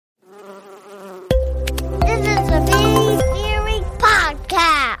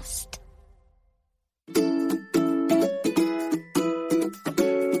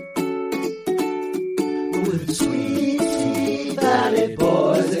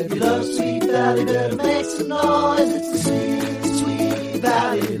If you love Sweet Valley, better make some noise. It's the Sweet, Sweet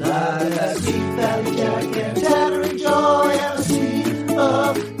Valley Live. That Sweet Valley Jack and Tanner enjoy, and a sweet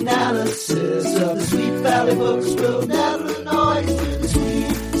analysis of the Sweet Valley books will never annoy. To the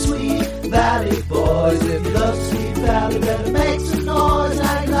Sweet, Sweet Valley boys. If you love Sweet Valley, better make some noise.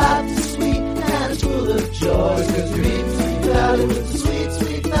 Now your life is sweet and it's full of joy, 'cause you're in Sweet Valley with the Sweet,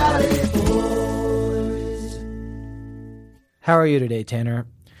 Sweet Valley boys. How are you today, Tanner?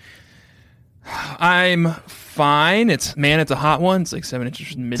 I'm fine. It's a hot one. It's like 7 inches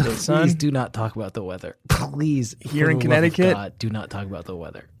from the midday sun. Please do not talk about the weather. Please, here for in the love of Connecticut, God, do not talk about the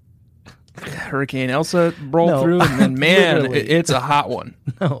weather. Hurricane Elsa rolled through, and then man, it's a hot one.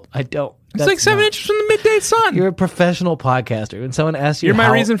 No, I don't. It's like 7 inches from the midday sun. You're a professional podcaster. When someone asks you, you're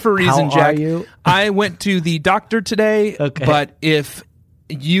my reason for reason, how Jack. Are you? I went to the doctor today, okay. But if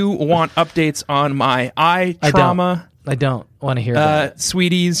you want updates on my eye trauma, I don't want to hear that.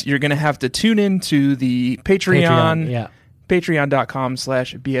 Sweeties, you're going to have to tune in to the Patreon. Yeah.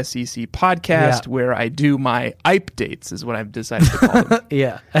 Patreon.com/BSCC podcast, where I do my IPE dates, is what I've decided to call them.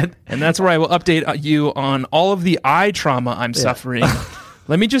 Yeah. And that's where I will update you on all of the eye trauma I'm suffering.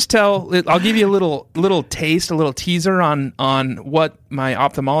 Let me just I'll give you a little taste, a little teaser on what my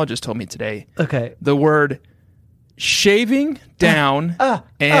ophthalmologist told me today. Okay. The word shaving down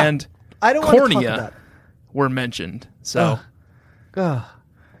and I don't want to talk cornea about it. Were mentioned. So.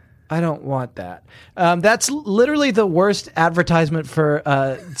 I don't want that. That's literally the worst advertisement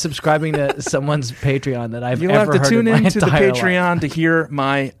for subscribing to someone's Patreon that I've You'll ever have to heard tune in my in to the entire Patreon to hear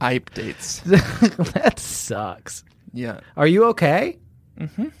my IPE dates. That sucks. Yeah. Are you okay?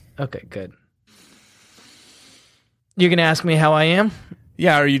 Mm-hmm. Okay, good. You're going to ask me how I am?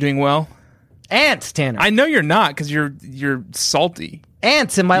 Yeah, are you doing well? Ants, Tanner. I know you're not, because you're salty.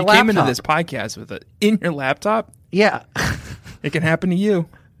 Ants in my laptop. You came into this podcast with it in your laptop? Yeah. It can happen to you.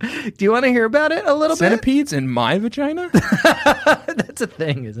 Do you want to hear about it a little Centipedes in my vagina? That's a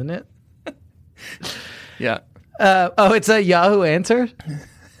thing, isn't it? Yeah. It's a Yahoo answer?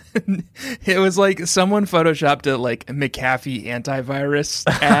 It was like someone photoshopped a like McAfee antivirus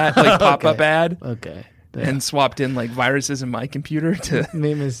ad, like pop-up ad. Okay. Yeah. And swapped in like viruses in my computer to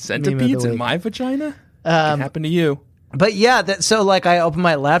centipedes in my vagina? It can happen to you. But yeah, so like I opened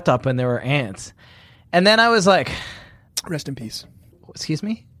my laptop and there were ants. And then I was like... Rest in peace. Excuse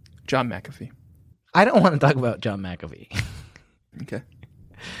me? John McAfee. I don't want to talk about John McAfee. Okay.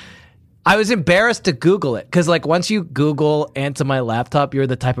 I was embarrassed to Google it because, like, once you Google ants on my laptop, you're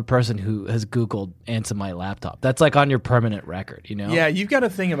the type of person who has Googled ants on my laptop. That's like on your permanent record, you know? Yeah, you've got a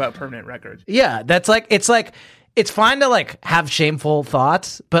thing about permanent records. Yeah, that's like it's fine to like have shameful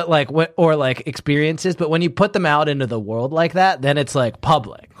thoughts, but like or like experiences, but when you put them out into the world like that, then it's like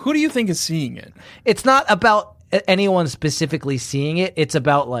public. Who do you think is seeing it? It's not about anyone specifically seeing it. It's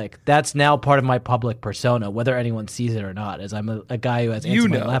about like that's now part of my public persona, whether anyone sees it or not. As I'm a guy who has ants on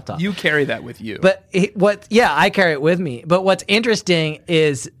my laptop. You carry that with you. But I carry it with me. But what's interesting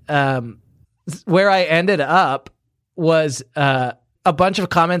is where I ended up was a bunch of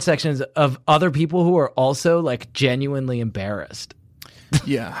comment sections of other people who are also like genuinely embarrassed.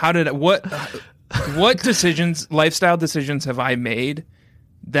 Yeah. What decisions, lifestyle decisions have I made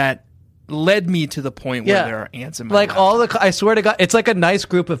that led me to the point where there are ants in my laptop? I swear to God, it's like a nice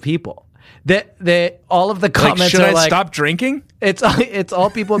group of people. All of the comments should are I stop drinking? It's all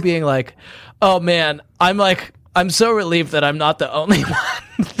people being like, oh man, I'm so relieved that I'm not the only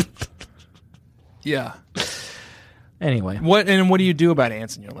one. Yeah. Anyway, what do you do about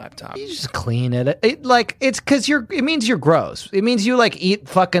ants in your laptop? You just clean it. It's because it means you're gross. It means you like eat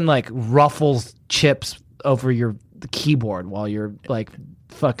fucking like Ruffles chips over your keyboard while you're like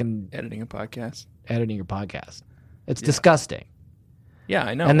fucking editing your podcast. It's disgusting. Yeah,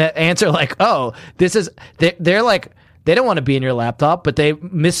 I know. And the ants are like, oh, this is they're like they don't want to be in your laptop, but they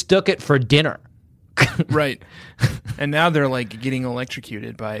mistook it for dinner. Right. And now they're like getting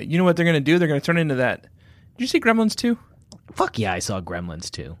electrocuted by it. You know what they're going to do? They're going to turn into that. Did you see Gremlins 2? Fuck yeah, I saw Gremlins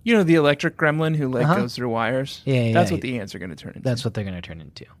 2. You know the electric gremlin who goes through wires? Yeah. That's what the ants are going to turn into. That's what they're going to turn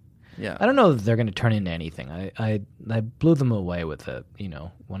into. Yeah. I don't know if they're going to turn into anything. I blew them away with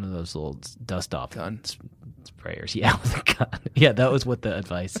one of those little dust off gun sprayers. Yeah, with a gun. Yeah, that was what the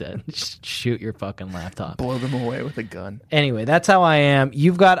advice said. Shoot your fucking laptop. Blow them away with a gun. Anyway, that's how I am.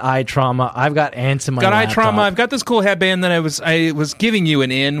 You've got eye trauma. I've got ants in my laptop. Eye trauma. I've got this cool headband that I was giving you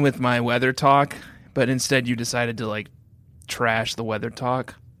an in with my weather talk, but instead you decided to like trash the weather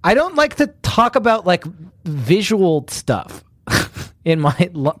talk. I don't like to talk about like visual stuff. In my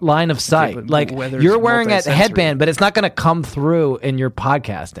line of sight. Okay, like, you're wearing a headband, but it's not going to come through in your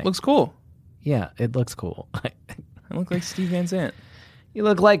podcasting. Looks cool. Yeah, it looks cool. I look like Steve Van Zandt. You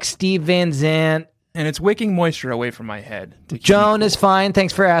look like Steve Van Zandt. And it's wicking moisture away from my head. Joan is fine.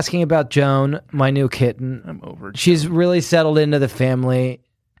 Thanks for asking about Joan, my new kitten. I'm over it. She's really settled into the family.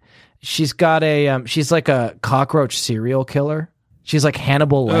 She's got she's like a cockroach serial killer. She's like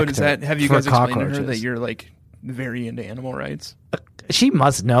Hannibal Lecter. Oh, does that, have you guys explained to her that cockroaches. you're like very into animal rights? She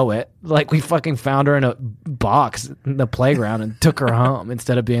must know it. Like, we fucking found her in a box in the playground and took her home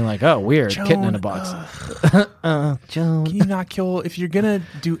instead of being like, oh, weird, Joan, kitten in a box. Joan. Can you not kill? If you're gonna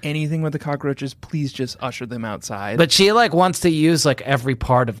do anything with the cockroaches, please just usher them outside. But she like wants to use like every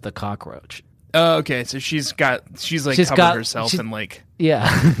part of the cockroach. Oh, okay. So she's covered herself in like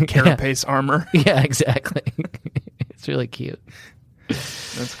Yeah. carapace armor. Yeah, exactly. It's really cute.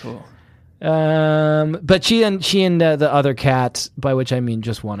 That's cool. But she and the other cats, by which I mean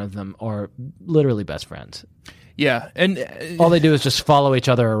just one of them, are literally best friends. Yeah, and all they do is just follow each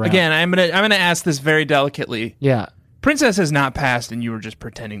other around. Again, I'm gonna ask this very delicately. Yeah, Princess has not passed, and you were just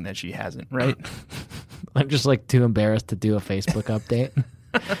pretending that she hasn't, right? I'm just like too embarrassed to do a Facebook update.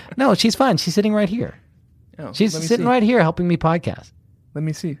 No, she's fine. She's sitting right here. Oh, she's sitting right here helping me podcast. Let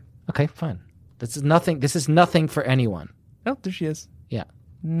me see. Okay, fine. This is nothing for anyone. Oh, there she is. Yeah.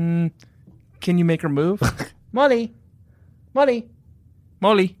 Can you make her move? Molly, Molly,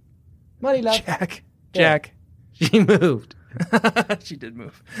 love. Jack. She moved. She did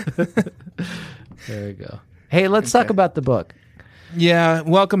move. There we go. Hey, let's talk about the book. Yeah,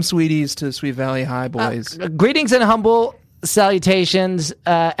 welcome, sweeties, to Sweet Valley High, boys. Greetings and humble salutations,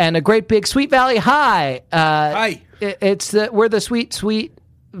 and a great big Sweet Valley High. Hi. We're the Sweet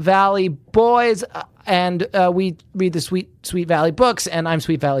Valley boys, and we read the Sweet Valley books, and I'm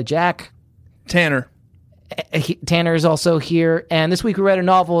Sweet Valley Jack. Tanner. Tanner is also here, and this week we read a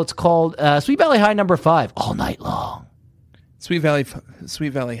novel. It's called Sweet Valley High number 5, all night long. Sweet Valley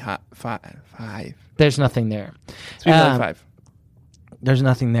High 5. There's nothing there. Sweet Valley 5. There's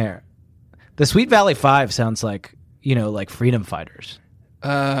nothing there. The Sweet Valley 5 sounds like, like freedom fighters.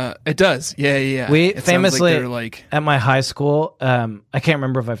 It does. Yeah. We it famously, sounds like at my high school, I can't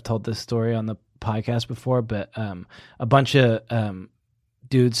remember if I've told this story on the podcast before, but a bunch of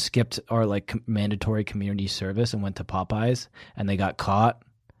dudes skipped our mandatory community service and went to Popeyes, and they got caught.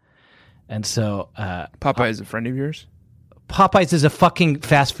 And so Popeye is a friend of yours? Popeyes is a fucking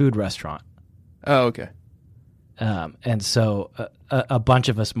fast food restaurant. Oh, okay. And so a bunch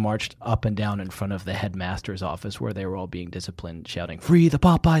of us marched up and down in front of the headmaster's office where they were all being disciplined, shouting, "Free the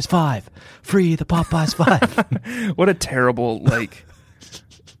Popeyes 5! Free the Popeyes 5! What a terrible,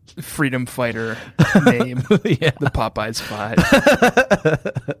 freedom fighter name. Yeah. The Popeyes 5.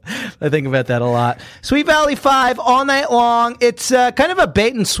 I think about that a lot. Sweet Valley 5, all night long. It's kind of a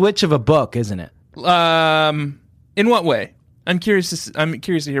bait and switch of a book, isn't it? In what way? I'm curious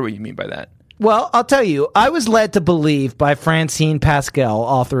to hear what you mean by that. Well, I'll tell you, I was led to believe by Francine Pascal,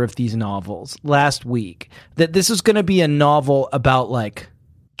 author of these novels, last week, that this was going to be a novel about,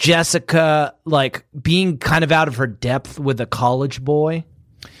 Jessica, being kind of out of her depth with a college boy.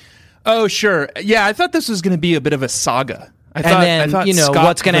 Oh, sure. Yeah, I thought this was going to be a bit of a saga. I thought Scott,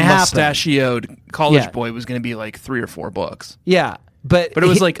 what's going to happen? Mustachioed college boy was going to be 3 or 4 books. Yeah. But it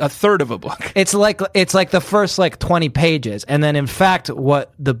was a third of a book. It's like the first 20 pages, and then in fact,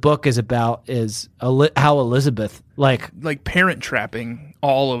 what the book is about is how Elizabeth parent trapping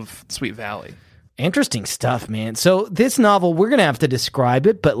all of Sweet Valley. Interesting stuff, man. So this novel, we're gonna have to describe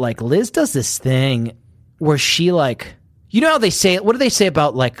it, but Liz does this thing where she how they say it. What do they say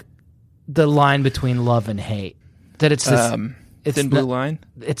about the line between love and hate? That it's this thin blue line.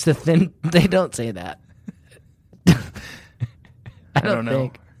 It's the thin. They don't say that. I don't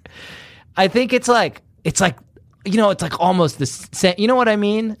know. I think it's almost the same. You know what I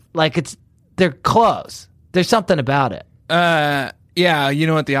mean? They're close. There's something about it. Yeah. You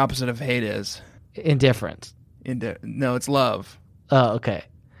know what the opposite of hate is? Indifference. No, it's love. Oh, okay.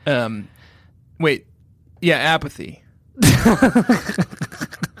 Wait. Yeah, apathy.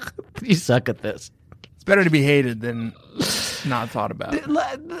 You suck at this. It's better to be hated than not thought about.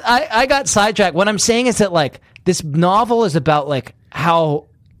 I got sidetracked. What I'm saying is that this novel is about how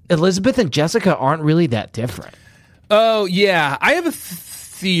Elizabeth and Jessica aren't really that different. Oh yeah, I have a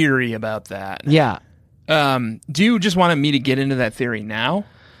theory about that. Yeah. Do you just want me to get into that theory now?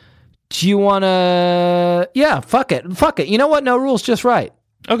 Do you want to? Yeah, fuck it. You know what? No rules, just right.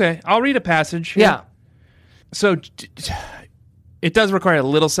 Okay, I'll read a passage here. Yeah. So it does require a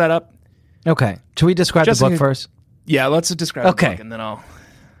little setup. Okay. Should we describe the book first? Yeah, let's describe the book, and then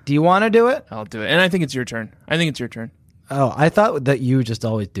Do you want to do it? I'll do it. And I think it's your turn. Oh, I thought that you just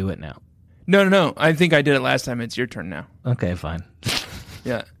always do it now. No. I think I did it last time. It's your turn now. Okay, fine.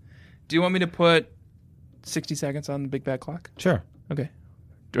 Yeah. Do you want me to put 60 seconds on the big bad clock? Sure. Okay.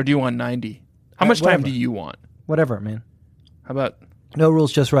 Or do you want 90? How much time do you want? Whatever, man. How about no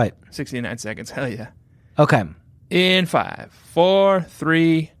rules, just right. 69 seconds? Hell yeah. Okay. In 5, 4,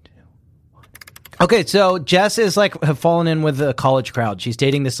 3. Okay, so Jess is like have fallen in with a college crowd. She's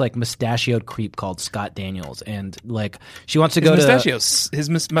dating this like mustachioed creep called Scott Daniels, and like she wants to go his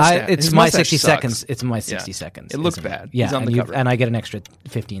mustache. It's my 60 seconds. It's my 60 seconds. It looks bad. Yeah, he's on the cover. And I get an extra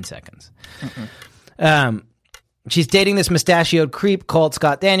 15 seconds. She's dating this mustachioed creep called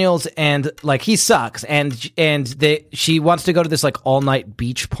Scott Daniels, and like he sucks. And she wants to go to this like all night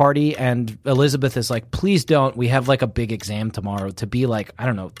beach party, and Elizabeth is like, please don't. We have like a big exam tomorrow to be like, I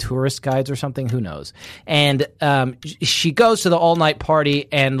don't know, tourist guides or something. Who knows? And she goes to the all night party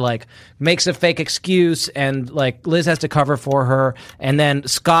and like makes a fake excuse, and like Liz has to cover for her. And then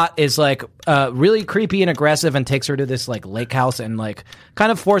Scott is like really creepy and aggressive and takes her to this like lake house and like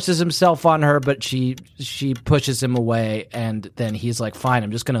kind of forces himself on her, but she pushes him away, and then he's like, fine,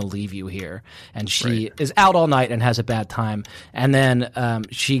 I'm just gonna leave you here. And she is out all night and has a bad time, and then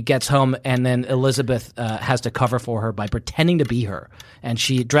she gets home, and then Elizabeth has to cover for her by pretending to be her, and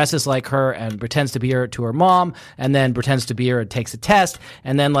she dresses like her and pretends to be her to her mom, and then pretends to be her and takes a test,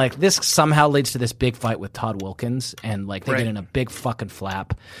 and then like this somehow leads to this big fight with Todd Wilkins, and like they get in a big fucking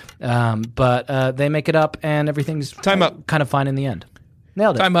flap, but they make it up, and everything's kind of fine in the end.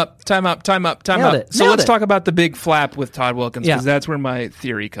 Nailed it. Time up. Nailed it. So let's talk about the big flap with Todd Wilkins, because that's where my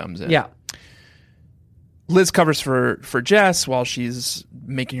theory comes in. Yeah. Liz covers for Jess while she's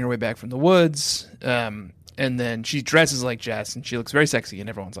making her way back from the woods, and then she dresses like Jess, and she looks very sexy, and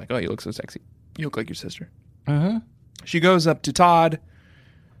everyone's like, oh, you look so sexy. You look like your sister. Mm-hmm. She goes up to Todd.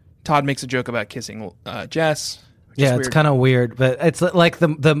 Todd makes a joke about kissing Jess. Yeah, it's kind of weird, but it's like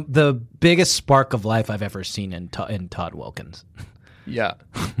the biggest spark of life I've ever seen in Todd Wilkins. Yeah.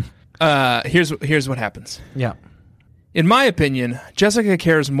 Here's what happens. Yeah. In my opinion, Jessica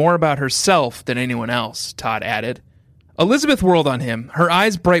cares more about herself than anyone else, Todd added. Elizabeth whirled on him, her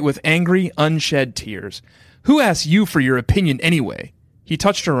eyes bright with angry, unshed tears. Who asked you for your opinion anyway? He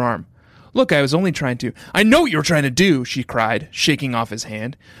touched her arm. Look, I was only trying to... I know what you were trying to do, she cried, shaking off his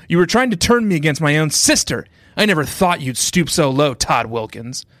hand. You were trying to turn me against my own sister. I never thought you'd stoop so low, Todd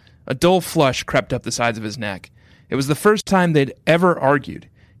Wilkins. A dull flush crept up the sides of his neck. It was the first time they'd ever argued.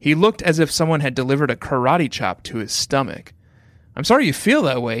 He looked as if someone had delivered a karate chop to his stomach. I'm sorry you feel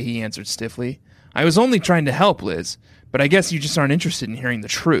that way, he answered stiffly. I was only trying to help, Liz, but I guess you just aren't interested in hearing the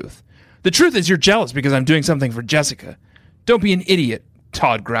truth. The truth is you're jealous because I'm doing something for Jessica. Don't be an idiot,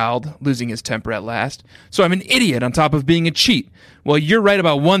 Todd growled, losing his temper at last. So I'm an idiot on top of being a cheat. Well, you're right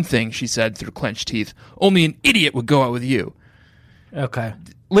about one thing, she said through clenched teeth. Only an idiot would go out with you. Okay.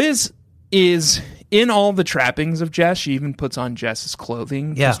 Liz is in all the trappings of Jess. She even puts on Jess's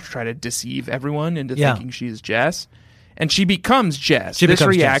clothing just to try to deceive everyone into thinking she's Jess. And she becomes Jess. This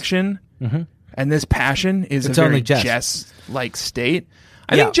reaction and this passion is a very Jess-like state.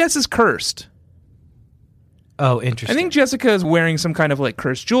 I think Jess is cursed. Oh, interesting. I think Jessica is wearing some kind of like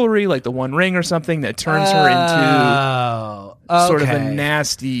cursed jewelry, like the One Ring or something, that turns her into sort of a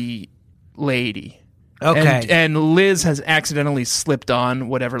nasty lady. Okay. And Liz has accidentally slipped on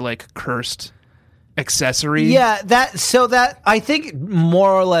whatever like cursed accessory. Yeah, that I think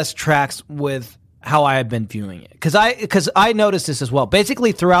more or less tracks with how I have been viewing it. Because I noticed this as well.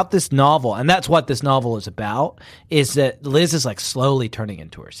 Basically throughout this novel, and that's what this novel is about, is that Liz is like slowly turning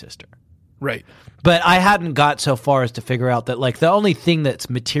into her sister. Right. But I hadn't got so far as to figure out that like the only thing that's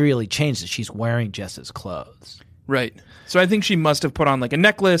materially changed is she's wearing Jess's clothes. Right. So I think she must have put on like a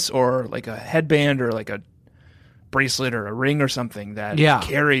necklace or like a headband or like a bracelet or a ring or something that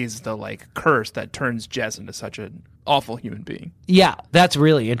carries the like curse that turns Jess into such an awful human being. Yeah, that's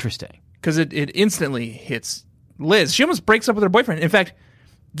really interesting. Because it instantly hits Liz. She almost breaks up with her boyfriend. In fact,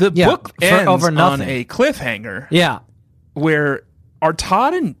 the book ends on a cliffhanger. Yeah. Where are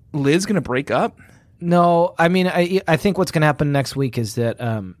Todd and Liz going to break up? No, I mean, I think what's going to happen next week is that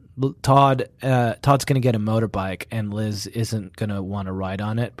Todd's going to get a motorbike, and Liz isn't going to want to ride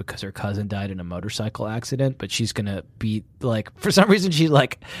on it because her cousin died in a motorcycle accident. But she's going to be like, for some reason, she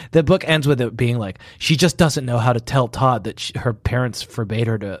like the book ends with it being like she just doesn't know how to tell Todd that her parents forbade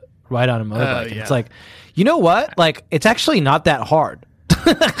her to ride on a motorbike. And it's like, you know what? Like, it's actually not that hard.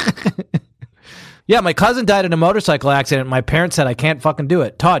 Yeah, my cousin died in a motorcycle accident. My parents said I can't fucking do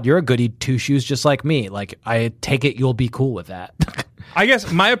it. Todd, you're a goody two shoes just like me. Like, I take it you'll be cool with that. I guess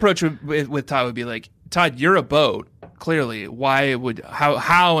my approach with Todd would be like, Todd, you're a boat. Clearly,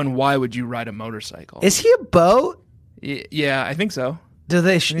 how and why would you ride a motorcycle? Is he a boat? Yeah, I think so. Do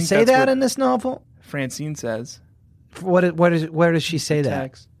they say that in this novel? Francine says. Where does she say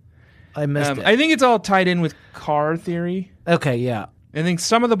that? I missed it. I think it's all tied in with car theory. Okay, yeah. I think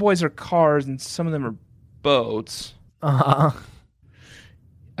some of the boys are cars and some of them are boats.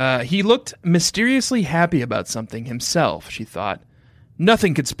 He looked mysteriously happy about something himself, she thought.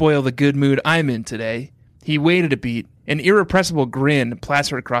 Nothing could spoil the good mood I'm in today. He waited a beat, an irrepressible grin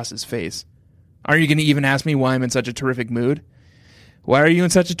plastered across his face. Aren't you going to even ask me why I'm in such a terrific mood? Why are you in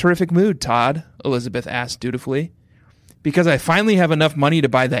such a terrific mood, Todd? Elizabeth asked dutifully. Because I finally have enough money to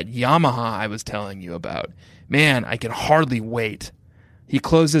buy that Yamaha I was telling you about. Man, I can hardly wait. He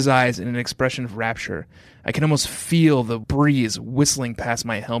closed his eyes in an expression of rapture. I can almost feel the breeze whistling past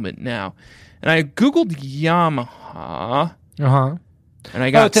my helmet now. And I Googled Yamaha. And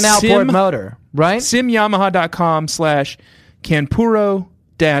I got it's an outboard motor, right?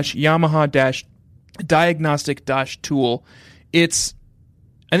 simyamaha.com/Kanpuro-Yamaha-diagnostic-tool. I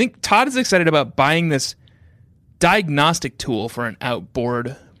think Todd is excited about buying this diagnostic tool for an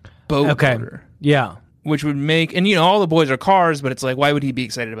outboard boat motor. Yeah. Which would make, and all the boys are cars, but it's like, why would he be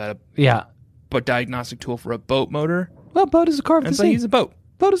excited about a diagnostic tool for a boat motor? Well, boat is a car of the sea. He's a boat.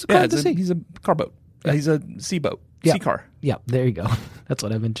 Boat is a car of the sea. He's a car boat. He's a sea boat. Yeah. Sea car. Yeah, there you go. That's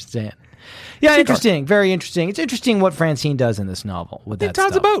what I'm interested in. Yeah, interesting. Very interesting. It's interesting what Francine does in this novel with that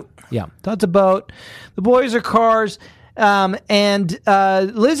Todd's stuff. a boat. Yeah, Todd's a boat. The boys are cars. And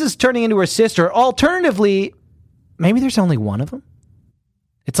Liz is turning into her sister. Alternatively, maybe there's only one of them.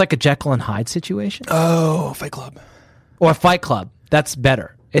 It's like a Jekyll and Hyde situation. Oh, Fight Club. Or Fight Club. That's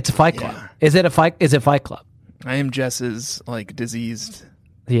better. It's a Fight Club. Is it Fight Club? I am Jess's diseased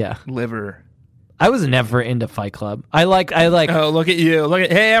liver. I was never into Fight Club. I like. Oh, look at you!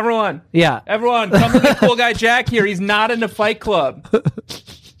 Hey, everyone! Yeah, everyone, come look at cool guy Jack here. He's not into Fight Club.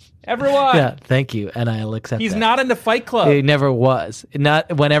 Everyone. Yeah, thank you, and I'll accept. He's that. not into Fight Club. He never was.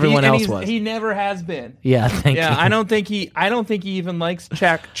 Not when everyone else was. He never has been. Yeah, thank you. Yeah, I don't think he even likes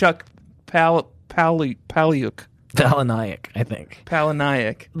Chuck Palahniuk. Palahniuk, I think.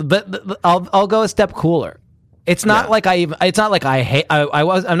 Palahniuk. But I'll go a step cooler. It's not like I hate.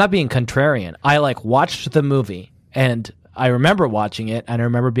 I'm not being contrarian. I watched the movie and I remember watching it and I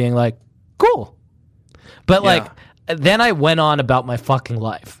remember being like, cool. But then I went on about my fucking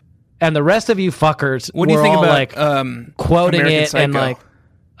life. And the rest of you fuckers what do you think about quoting American it Psycho? And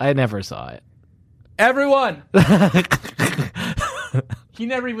I never saw it. Everyone. He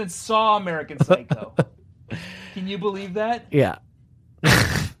never even saw American Psycho. Can you believe that? Yeah.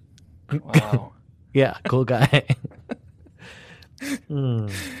 Wow. Yeah, cool guy.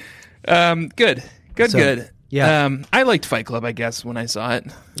 Good. Yeah. I liked Fight Club, I guess, when I saw it.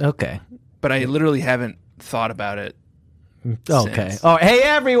 Okay. But I literally haven't thought about it. Okay. Since. Oh, hey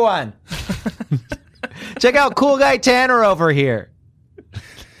everyone. Check out cool guy Tanner over here.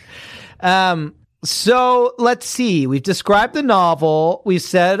 So let's see. We've described the novel. We've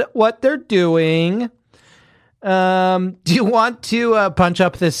said what they're doing. Do you want to punch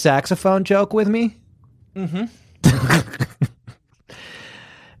up this saxophone joke with me? Mm-hmm.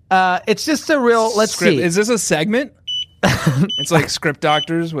 It's just a real. Let's see. Is this a segment? It's like Script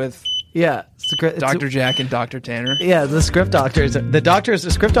Doctors with Dr. Jack and Dr. Tanner. Yeah, the Script Doctors. The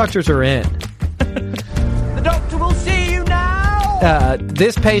Script Doctors are in. The doctor will see you now.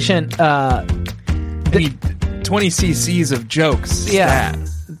 This patient. I need 20 cc's of jokes. Yeah,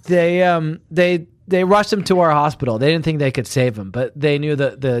 they rushed him to our hospital. They didn't think they could save him, but they knew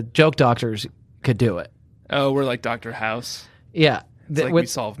that the joke doctors could do it. Oh, we're like Dr. House. Yeah. It's we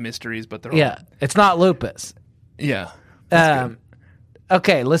solve mysteries, but they're all... It's not lupus. Yeah.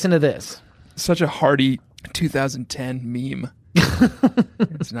 Okay, listen to this. Such a hearty 2010 meme.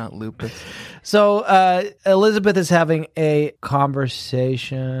 It's not lupus. So Elizabeth is having a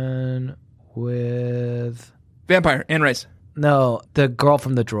conversation with... Vampire, Anne Rice. No, the girl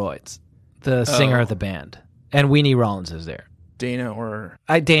from the Droids. The singer of the band. And Weenie Rollins is there. Dana or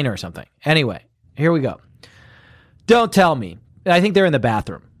something. Anyway, here we go. Don't tell me. I think they're in the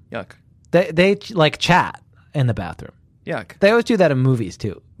bathroom. Yuck. They chat in the bathroom. Yuck. They always do that in movies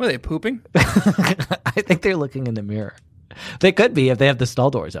too. Were they pooping? I think they're looking in the mirror. They could be if they have the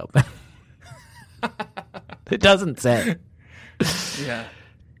stall doors open. It doesn't say. Yeah.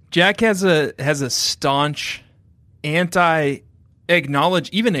 Jack has a staunch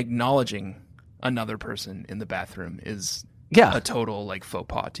acknowledging another person in the bathroom is a total faux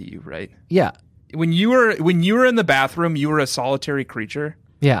pas to you, right? Yeah. When you were in the bathroom, you were a solitary creature.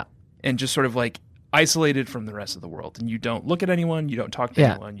 Yeah. And just sort of isolated from the rest of the world. And you don't look at anyone, you don't talk to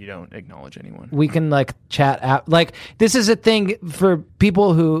anyone, you don't acknowledge anyone. We can chat out. This is a thing for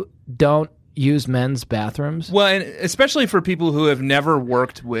people who don't use men's bathrooms. Well, and especially for people who have never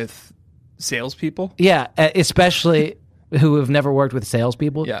worked with salespeople. Yeah, especially who have never worked with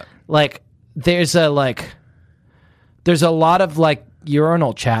salespeople. Yeah. There's a lot of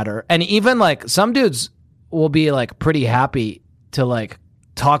urinal chatter. And even like some dudes will be like pretty happy to like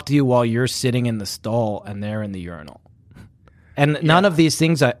talk to you while you're sitting in the stall and they're in the urinal. And none of these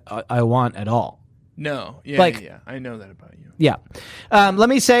things I want at all. No. Yeah, Like- yeah. I know that about you. Yeah. Let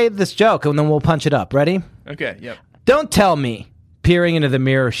me say this joke and then we'll punch it up. Ready? Okay, yep. Don't tell me. Peering into the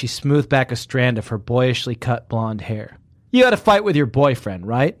mirror, she smoothed back a strand of her boyishly cut blonde hair. You had a fight with your boyfriend,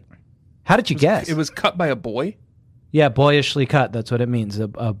 right? How did you guess? It was cut by a boy? Yeah, boyishly cut. That's what it means. A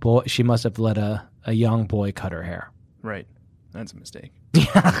boy. She must have let a young boy cut her hair. Right. That's a mistake.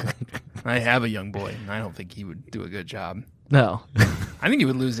 Yeah. I have a young boy, and I don't think he would do a good job. No. I think he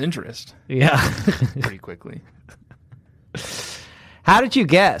would lose interest Yeah. pretty quickly. How did you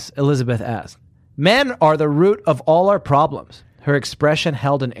guess? Elizabeth asked. Men are the root of all our problems. Her expression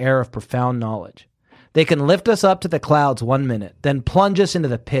held an air of profound knowledge. They can lift us up to the clouds 1 minute, then plunge us into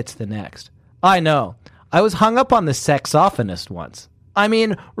the pits the next. I know. I was hung up on the sexophonist once. I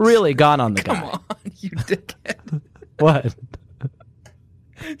mean, really gone on the guy. Come on, you dickhead. What?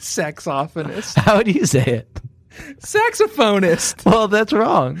 Saxophonist. How do you say it? Saxophonist. Well, that's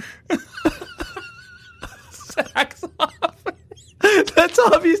wrong. Saxophonist. That's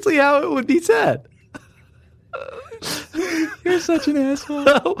obviously how it would be said. You're such an asshole.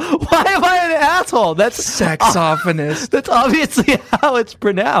 Why am I an asshole? That's Saxophonist. That's obviously how it's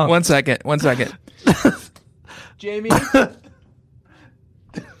pronounced. One second. Jamie?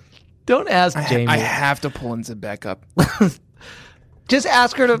 Don't ask Jamie. I have to pull Lindsay back up. Just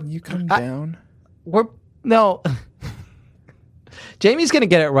ask her to. Can you come down? No. Jamie's gonna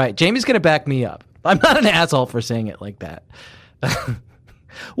get it right. Jamie's gonna back me up. I'm not an asshole for saying it like that.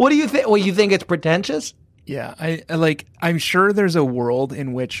 What do you think? Well, you think it's pretentious? Yeah, I'm sure there's a world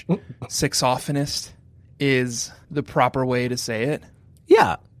in which saxophonist is the proper way to say it,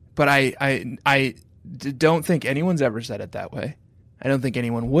 Yeah. but I don't think anyone's ever said it that way. I don't think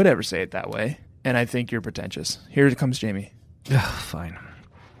anyone would ever say it that way, and I think you're pretentious. Here comes Jamie. Fine.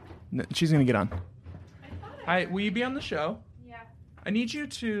 She's gonna get on. Hi, will you be on the show? Yeah. I need you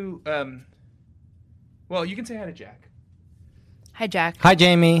to. Well, you can say hi to Jack. Hi, Jack. Hi,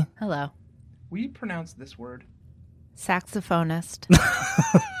 Jamie. Hello. Will you pronounce this word? Saxophonist.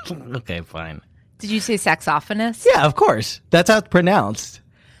 Okay, fine. Did you say saxophonist? Yeah, of course. That's how it's pronounced.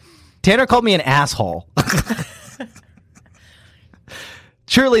 Tanner called me an asshole.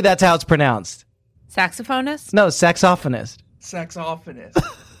 Surely that's how it's pronounced. Saxophonist? No, saxophonist. Saxophonist.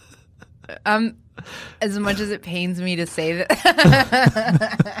 As much as it pains me to say that,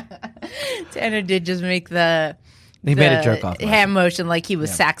 Tanner did just make He made a jerk off. hand motion like he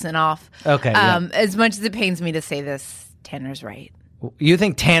was saxing off. Okay. Yeah. As much as it pains me to say this, Tanner's right. You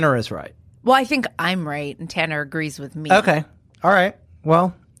think Tanner is right? Well, I think I'm right, and Tanner agrees with me. Okay. All right.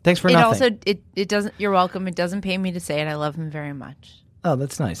 Well, thanks for It nothing. also it doesn't. You're welcome. It doesn't pain me to say it. I love him very much. Oh,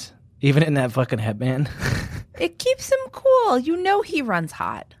 that's nice. Even in that fucking headband. It keeps him cool. You know he runs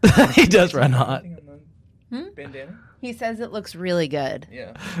hot. He does run hot. Bandana? He says it looks really good.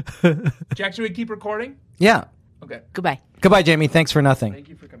 Yeah. Jack, should we keep recording? Yeah. Okay. Goodbye. Goodbye, Jamie. Thanks for nothing. Thank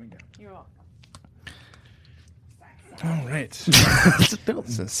you for coming down. You're welcome. All right. It's a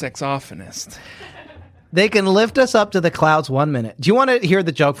saxophonist. They can lift us up to the clouds 1 minute. Do you want to hear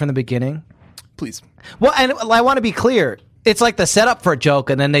the joke from the beginning? Please. Well, and I want to be clear. It's like the setup for a joke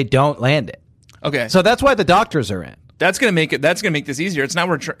and then they don't land it. Okay. So that's why the doctors are in. That's gonna make this easier. It's not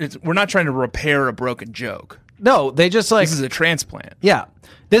we're not trying to repair a broken joke. No, they just like... This is a transplant. Yeah.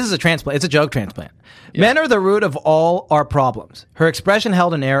 This is a transplant. It's a joke transplant. Yeah. Men are the root of all our problems. Her expression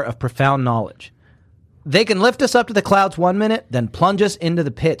held an air of profound knowledge. They can lift us up to the clouds 1 minute, then plunge us into the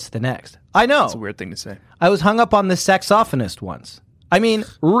pits the next. I know. That's a weird thing to say. I was hung up on this saxophonist once. I mean,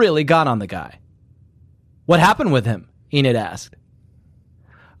 really got on the guy. What happened with him? Enid asked.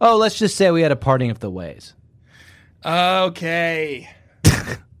 Oh, let's just say we had a parting of the ways. Okay.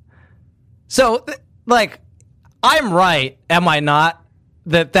 So, like, I'm right, am I not?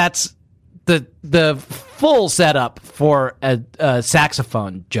 That's the full setup for a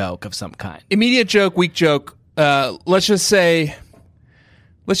saxophone joke of some kind. Immediate joke, weak joke. Let's just say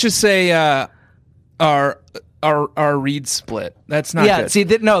our reed split. That's not good. See,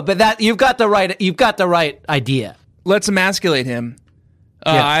 but that you've got the right idea. Let's emasculate him.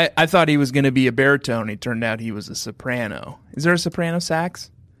 Yeah. I thought he was going to be a baritone. It turned out he was a soprano. Is there a soprano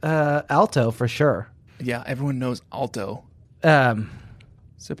sax? Alto for sure. Yeah, everyone knows alto.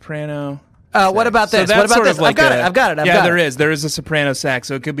 Soprano. What about this? So What about sort this? of like I've got it. There is. There is a soprano sax.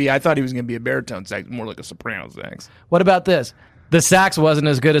 So it could be, I thought he was going to be a baritone sax, more like a soprano sax. What about this? The sax wasn't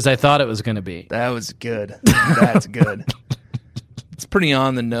as good as I thought it was going to be. That was good. That's good. It's pretty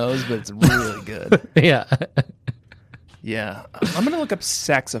on the nose, but it's really good. Yeah. Yeah. I'm going to look up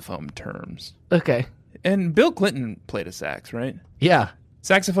saxophone terms. Okay. And Bill Clinton played a sax, right? Yeah.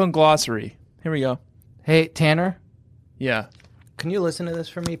 Saxophone glossary. Here we go. Hey, Tanner, Yeah. can you listen to this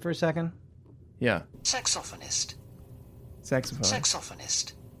for me for a second? Yeah. Saxophonist. Saxophone.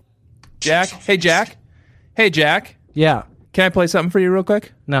 Saxophonist. Jack? Hey, Jack? Hey, Jack? Yeah. Can I play something for you real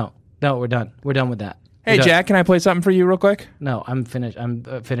quick? No, we're done. We're done with that. Hey, We're done. Jack, can I play something for you real quick? No, I'm finished. I'm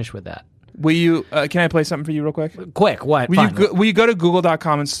finished with that. Will you, can I play something for you real quick? Quick, what? Will Fine. will you go to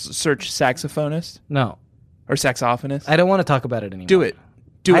google.com and search saxophonist No, or saxophonist? I don't want to talk about it anymore. Do it.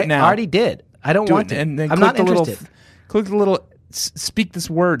 Do it now. I already did. I don't Do want it. to. And then I'm click not the little, interested. click the little speak this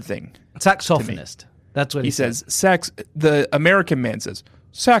word thing. Saxophonist. That's what He said. says the American man says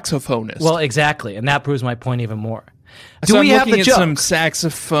saxophonist. Well, exactly, and that proves my point even more. Do so we I'm have looking the at joke? some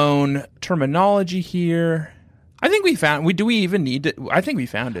saxophone terminology here. I think we found. Do we even need to? I think we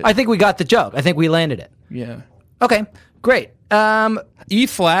found it. I think we got the joke. I think we landed it. Yeah. Okay, great. E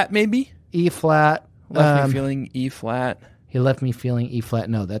flat maybe. E flat. Left me feeling E flat. He left me feeling E flat.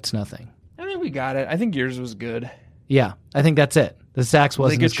 No, that's nothing. I think we got it. I think yours was good. Yeah, I think that's it. The sax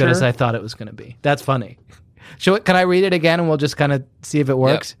wasn't as good as I thought it was going to be. That's funny. Can I read it again and we'll just kind of see if it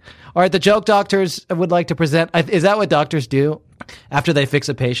works? Yep. All right, the joke doctors would like to present. Is that what doctors do? After they fix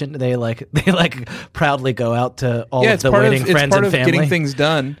a patient, they proudly go out to all of the waiting friends and family. It's part of getting things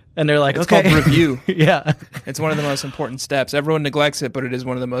done. And they're like, it's okay. called review. Yeah. It's one of the most important steps. Everyone neglects it, but it is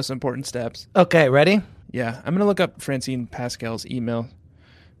one of the most important steps. Okay, ready? Yeah. I'm going to look up Francine Pascal's email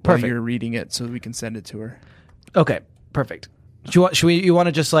Perfect. while you're reading it so we can send it to her. Okay, perfect. You want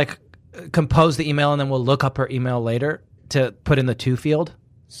to just compose the email and then we'll look up her email later to put in the to field?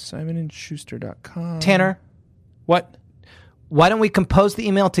 SimonandSchuster.com. Tanner. What? Why don't we compose the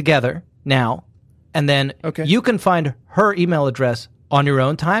email together now, and then you can find her email address on your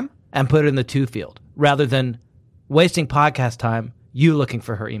own time and put it in the to field, rather than wasting podcast time you looking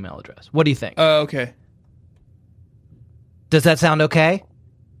for her email address. What do you think? Okay. Does that sound okay?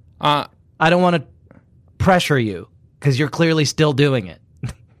 I don't want to pressure you because you're clearly still doing it.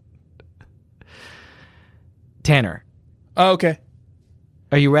 Tanner. Oh, okay.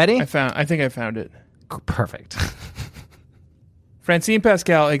 Are you ready? I think I found it. Perfect. Francine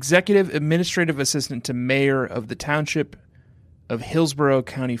Pascal, Executive Administrative Assistant to Mayor of the Township of Hillsborough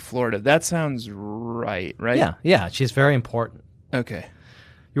County, Florida. That sounds right? Yeah. She's very important. Okay.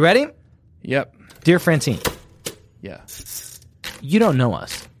 You ready? Yep. Dear Francine. Yeah. You don't know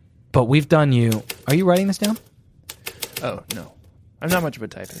us, but we've done you... Are you writing this down? Oh, no. I'm not much of a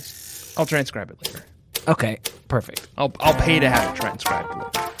typist. I'll transcribe it later. Okay, perfect. I'll pay to have it transcribed later.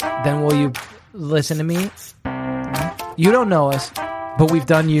 Then will you listen to me? You don't know us, but we've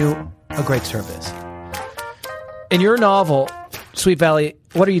done you a great service. In your novel, Sweet Valley,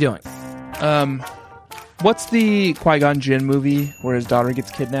 what are you doing? What's the Qui-Gon Jinn movie where his daughter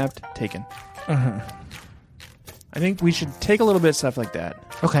gets kidnapped? Taken. Mm-hmm. I think we should take a little bit of stuff like that.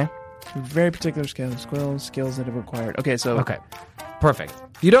 Okay. Very particular skills that have acquired. Okay, so... Okay, perfect.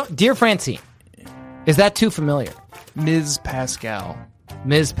 Dear Francine, is that too familiar? Ms. Pascal.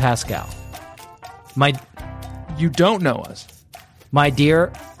 Ms. Pascal. You don't know us. My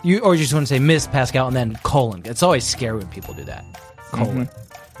dear... Or you just want to say Ms. Pascal and then colon. It's always scary when people do that. Colon.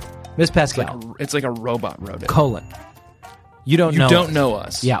 Mm-hmm. Ms. Pascal. It's like a robot wrote it. Colon. You don't know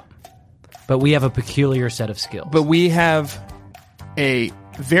us. Yeah. But we have a peculiar set of skills. But we have a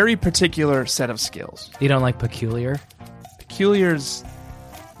very particular set of skills. You don't like peculiar? Peculiar's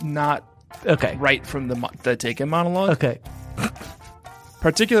not right from the Taken monologue. Okay.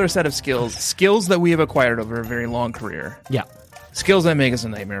 Particular set of skills that we have acquired over a very long career. Yeah. Skills that make us a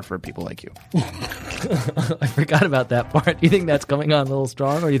nightmare for people like you. I forgot about that part. You think that's coming on a little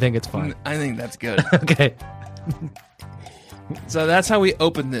strong, or you think it's fine? I think that's good. Okay. So that's how we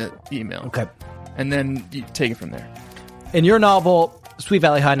open the email. Okay. And then you take it from there. In your novel, Sweet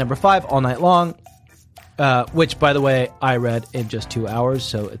Valley High #5, All Night Long, which, by the way, I read in just 2 hours,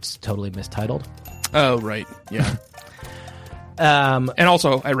 so it's totally mistitled. Oh, right. Yeah. And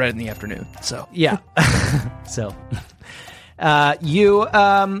also, I read it in the afternoon. So yeah. So you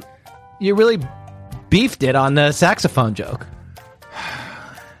really beefed it on the saxophone joke.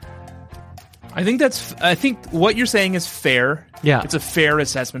 I think what you're saying is fair. Yeah. It's a fair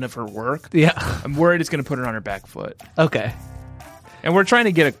assessment of her work. Yeah. I'm worried it's going to put her on her back foot. Okay. And we're trying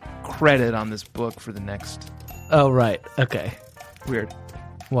to get a credit on this book for the next. Oh, right. Okay. Weird.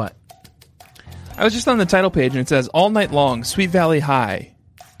 What? I was just on the title page and it says All Night Long, Sweet Valley High,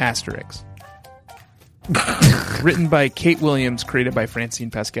 asterisk. Written by Kate Williams, created by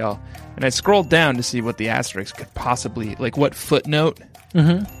Francine Pascal. And I scrolled down to see what the asterisk could possibly, like what footnote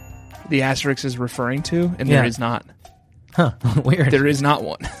the asterisk is referring to, and there is not. Huh. Weird. There is not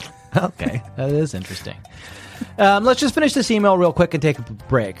one. Okay, that is interesting. Let's just finish this email real quick and take a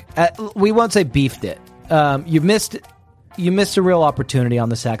break. We won't say beefed it. You missed a real opportunity on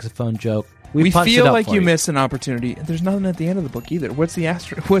the saxophone joke. We punched feel it up like for you missed an opportunity. There's nothing at the end of the book either. What's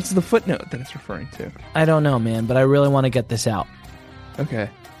the footnote that it's referring to? I don't know, man, but I really want to get this out. Okay.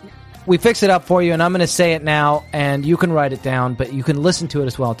 We fixed it up for you, and I'm going to say it now, and you can write it down, but you can listen to it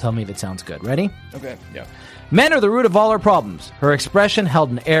as well and tell me if it sounds good. Ready? Okay, yeah. Men are the root of all our problems. Her expression held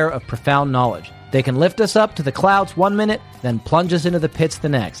an air of profound knowledge. They can lift us up to the clouds 1 minute, then plunge us into the pits the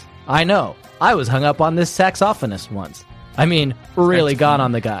next. I know. I was hung up on this saxophonist once. I mean, really gone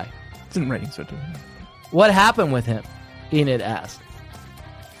on the guy. It's in writing, so it doesn't matter. What happened with him? Enid asked.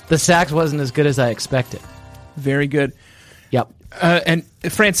 The sax wasn't as good as I expected. Very good. Yep. And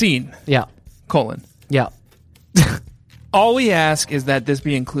Francine, Yeah. colon. Yeah. All we ask is that this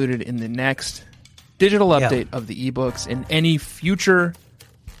be included in the next digital update of the ebooks and any future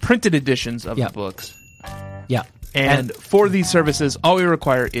printed editions of the books. Yeah. And for these services, all we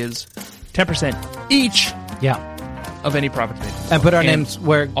require is 10% each Yeah. of any profit made. And put our names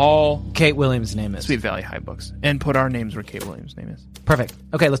where all Kate Williams' name is. Sweet Valley High books. And put our names where Kate Williams' name is. Perfect.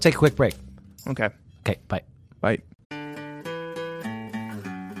 Okay, let's take a quick break. Okay. Okay, bye. Bye.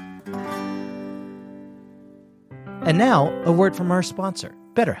 And now, a word from our sponsor,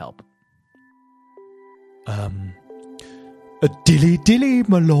 BetterHelp. A dilly,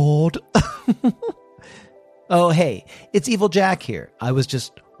 my lord. Oh, hey, it's Evil Jack here. I was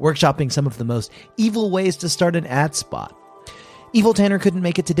just workshopping some of the most evil ways to start an ad spot. Evil Tanner couldn't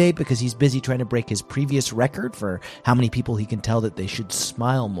make it today because he's busy trying to break his previous record for how many people he can tell that they should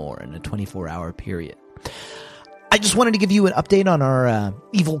smile more in a 24-hour period. I just wanted to give you an update on our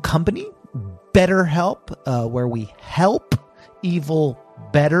evil company, BetterHelp, where we help evil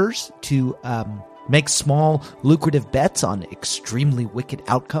bettors to make small, lucrative bets on extremely wicked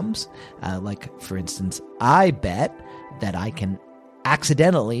outcomes. Like, for instance, I bet that I can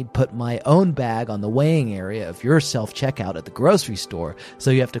accidentally put my own bag on the weighing area of your self-checkout at the grocery store,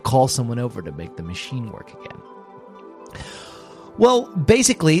 so you have to call someone over to make the machine work again. Well,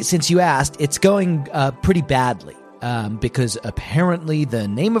 basically, since you asked, it's going pretty badly. Because apparently the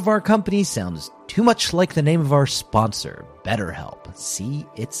name of our company sounds too much like the name of our sponsor, BetterHelp. See,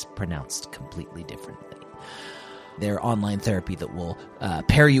 it's pronounced completely differently. They're online therapy that will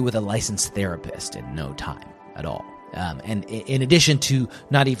pair you with a licensed therapist in no time at all. And in addition to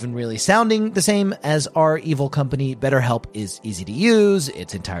not even really sounding the same as our evil company, BetterHelp is easy to use,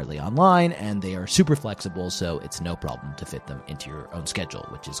 it's entirely online, and they are super flexible, so it's no problem to fit them into your own schedule,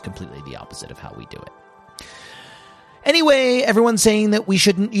 which is completely the opposite of how we do it. Anyway, everyone's saying that we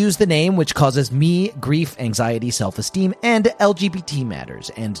shouldn't use the name, which causes me grief, anxiety, self-esteem, and LGBT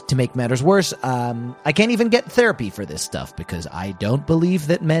matters. And to make matters worse, I can't even get therapy for this stuff because I don't believe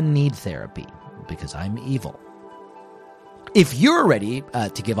that men need therapy because I'm evil. If you're ready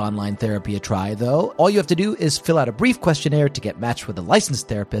to give online therapy a try, though, all you have to do is fill out a brief questionnaire to get matched with a licensed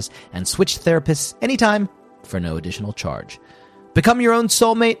therapist and switch therapists anytime for no additional charge. Become your own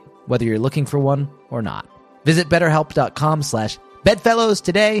soulmate, whether you're looking for one or not. Visit BetterHelp.com/Bedfellows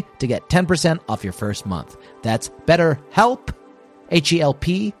today to get 10% off your first month. That's BetterHelp,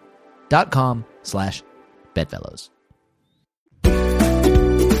 HELP.com/Bedfellows.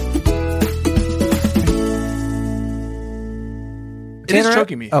 It is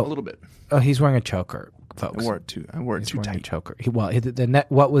choking me a little bit. Oh, he's wearing a choker, folks. I wore it too Wearing a tight. choker.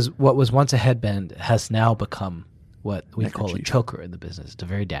 What was once a headband has now become what we call a choker in the business. It's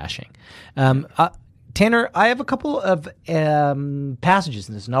very dashing. Tanner, I have a couple of passages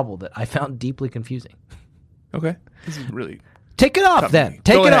in this novel that I found deeply confusing. Okay. This is really... Take it off, then.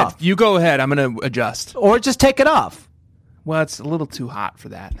 Take it off. You go ahead. I'm going to adjust. Or just take it off. Well, it's a little too hot for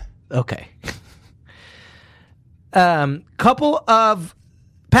that. Okay. Couple of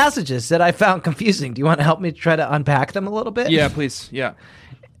passages that I found confusing. Do you want to help me try to unpack them a little bit? Yeah, please. Yeah.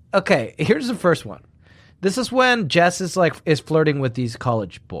 Okay, here's the first one. This is when Jess is flirting with these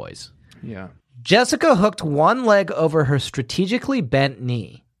college boys. Yeah. Jessica hooked one leg over her strategically bent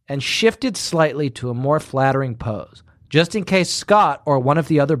knee and shifted slightly to a more flattering pose, just in case Scott or one of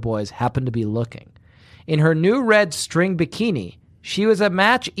the other boys happened to be looking. In her new red string bikini, she was a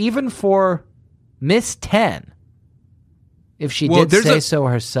match even for Miss 10, if she did say so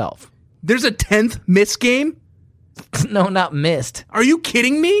herself. There's a 10th Miss game? No, not missed. Are you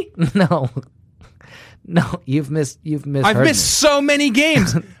kidding me? No, you've missed. I've missed so many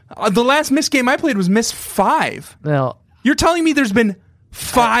games. The last Miss game I played was Miss 5. No, you're telling me there's been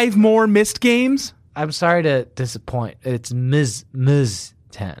 5 more missed games? I'm sorry to disappoint. It's Ms.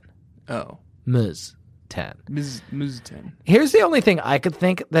 10. Oh. Ms. 10. Ms. 10. Here's the only thing I could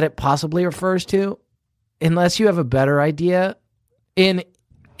think that it possibly refers to, unless you have a better idea. In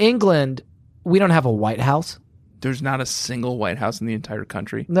England, we don't have a White House. There's not a single White House in the entire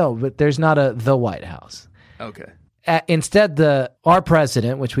country. No, but there's not the White House. Okay. Instead, our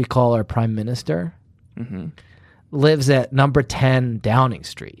president, which we call our prime minister, lives at number 10 Downing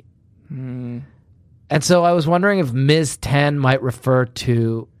Street. And so I was wondering if Ms. 10 might refer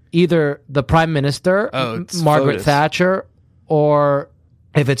to either the prime minister, Margaret Fotis. Thatcher, or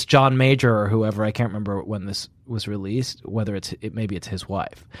if it's John Major or whoever. I can't remember when this was released, whether maybe it's his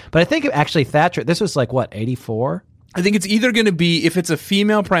wife. But I think actually Thatcher, this was like, what, 84? I think it's either going to be, if it's a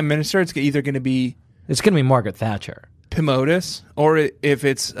female prime minister, it's either going to be... It's going to be Margaret Thatcher. Pimotis, or if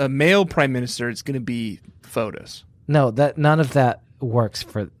it's a male prime minister, it's going to be Fotis. No, none of that works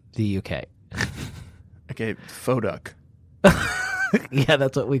for the UK. Okay, Foduck. Yeah,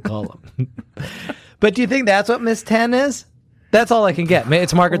 that's what we call them. But do you think that's what Miss 10 is? That's all I can get.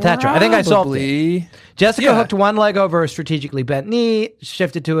 It's Margaret Thatcher. I think I solved it. Jessica hooked one leg over a strategically bent knee,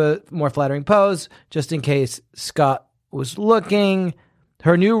 shifted to a more flattering pose, just in case Scott was looking.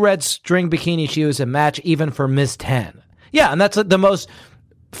 Her new red string bikini shoes a match even for Miss 10. Yeah, and that's the most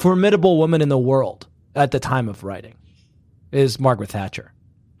formidable woman in the world at the time of writing, is Margaret Thatcher.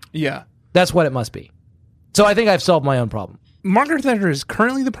 Yeah. That's what it must be. So I think I've solved my own problem. Margaret Thatcher is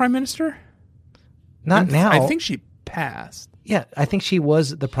currently the prime minister? Not now. I think she passed. Yeah, I think she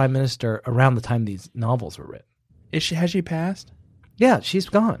was the prime minister around the time these novels were written. Has she passed? Yeah, she's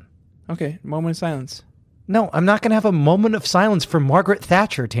gone. Okay, moment of silence. No, I'm not going to have a moment of silence for Margaret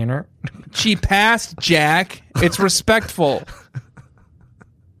Thatcher, Tanner. She passed, Jack. It's respectful.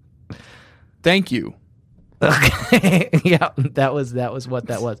 Thank you. Okay. Yeah, that was what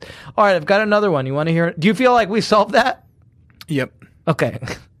that was. All right, I've got another one. You want to hear it? Do you feel like we solved that? Yep. Okay.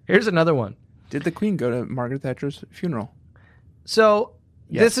 Here's another one. Did the Queen go to Margaret Thatcher's funeral? So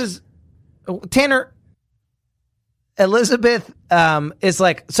This is Tanner. Elizabeth is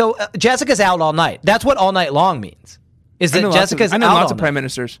like, so Jessica's out all night. That's what all night long means. Is that Jessica's out all night? I know lots of prime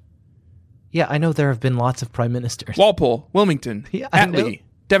ministers. Yeah, I know there have been lots of prime ministers. Walpole, Wilmington, Yeah, Attlee,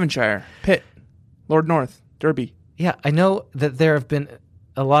 Devonshire, Pitt, Lord North, Derby. Yeah, I know that there have been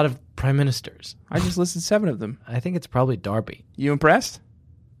a lot of prime ministers. I just listed 7 of them. I think it's probably Derby. You impressed?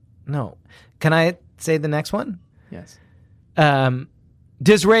 No. Can I say the next one? Yes.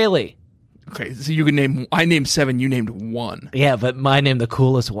 Disraeli. Okay, so you can name. I named 7. You named 1. Yeah, but I named the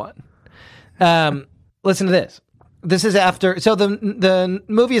coolest one. Listen to this. This is after. So the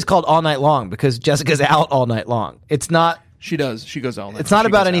movie is called All Night Long because Jessica's out all night long. It's not. She does. She goes all night. It's not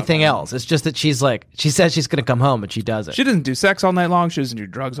about anything else. It's just that she says she's going to come home, but she doesn't. She doesn't do sex all night long. She doesn't do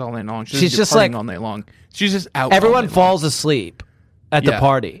drugs all night long. She's just like all night long. She's just out. Everyone falls asleep at the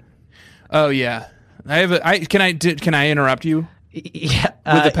party. Oh yeah. Can I interrupt you? Yeah,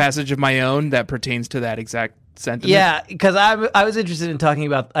 with a passage of my own that pertains to that exact sentiment. Yeah, because I was interested in talking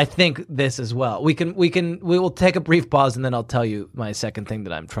about, I think, this as well. We will take a brief pause and then I'll tell you my second thing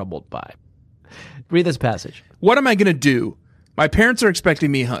that I'm troubled by. Read this passage. What am I going to do? My parents are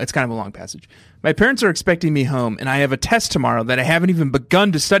expecting me home. It's kind of a long passage. My parents are expecting me home, and I have a test tomorrow that I haven't even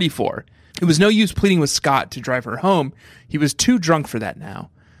begun to study for. It was no use pleading with Scott to drive her home. He was too drunk for that now.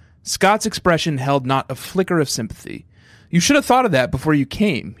 Scott's expression held not a flicker of sympathy. You should have thought of that before you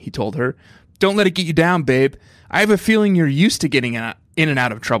came, he told her. Don't let it get you down, babe. I have a feeling you're used to getting in and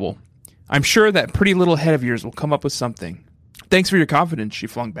out of trouble. I'm sure that pretty little head of yours will come up with something. Thanks for your confidence, she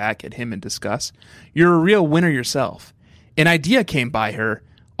flung back at him in disgust. You're a real winner yourself. An idea came by her,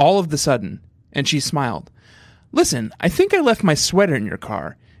 all of the sudden, and she smiled. Listen, I think I left my sweater in your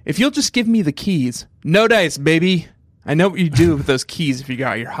car. If you'll just give me the keys. No dice, baby. I know what you do with those keys if you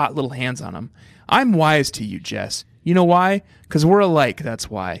got your hot little hands on them. I'm wise to you, Jess. You know why? Because we're alike, that's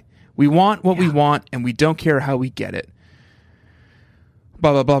why. We want what we want, and we don't care how we get it.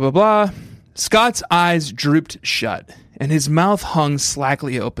 Blah, blah, blah, blah, blah. Scott's eyes drooped shut, and his mouth hung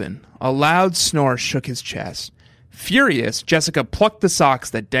slackly open. A loud snore shook his chest. Furious, Jessica plucked the socks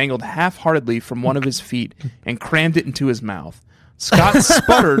that dangled half-heartedly from one of his feet and crammed it into his mouth. Scott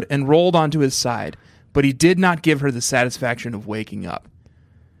sputtered and rolled onto his side, but he did not give her the satisfaction of waking up.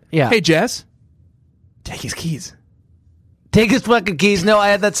 Yeah. Hey, Jess. Take his keys. Take his fucking keys. No, I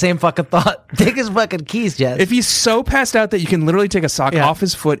had that same fucking thought. Take his fucking keys, Jess. If he's so passed out that you can literally take a sock off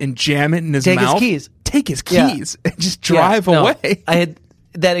his foot and jam it in his mouth. Take his keys. Take his keys and just drive away. I had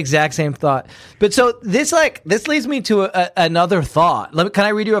that exact same thought. But so this leads me to another thought. Can I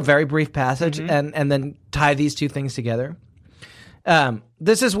read you a very brief passage and then tie these two things together?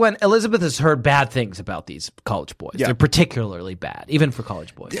 This is when Elizabeth has heard bad things about these college boys. Yeah. They're particularly bad, even for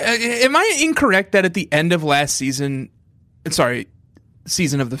college boys. Am I incorrect that at the end of last season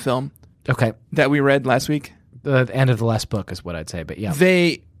of the film Okay. that we read last week, The end of the last book is what I'd say, but yeah.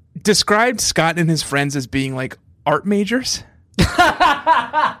 they described Scott and his friends as being like art majors?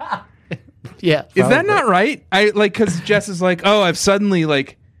 Yeah. Is that not right? Because Jess is like, oh, I've suddenly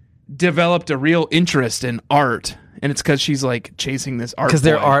like developed a real interest in art, and it's because she's like chasing this art. Because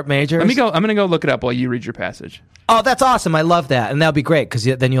they're boy. art majors? I'm gonna go look it up while you read your passage. Oh, that's awesome. I love that. And that'll be great because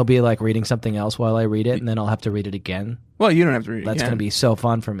then you'll be like reading something else while I read it, and then I'll have to read it again. Well, you don't have to read it. That's again. going to be so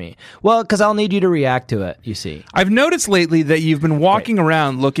fun for me. Well, because I'll need you to react to it, you see. I've noticed lately that you've been walking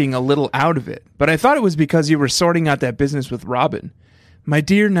around looking a little out of it, but I thought it was because you were sorting out that business with Robin. My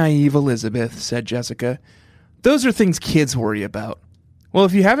dear naive Elizabeth, said Jessica, those are things kids worry about. Well,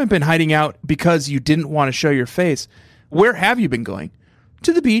 if you haven't been hiding out because you didn't want to show your face, where have you been going?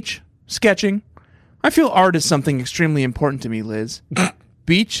 To the beach, sketching. I feel art is something extremely important to me, Liz.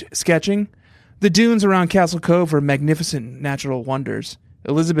 Beach, sketching. The dunes around Castle Cove are magnificent natural wonders.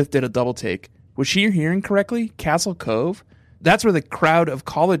 Elizabeth did a double take. Was she hearing correctly? Castle Cove? That's where the crowd of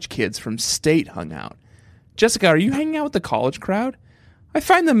college kids from State hung out. Jessica, are you hanging out with the college crowd? I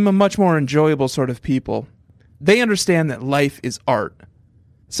find them a much more enjoyable sort of people. They understand that life is art.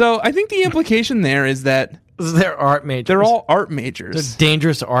 So I think the implication there is that They're art majors. they're all art majors. They're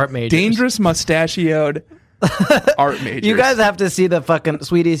dangerous art majors. Dangerous mustachioed art majors. You guys have to see the fucking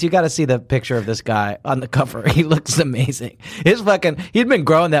sweeties. You got to see the picture of this guy on the cover. He looks amazing. He'd been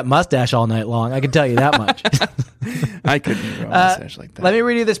growing that mustache all night long. I can tell you that much. I couldn't grow a mustache like that. Let me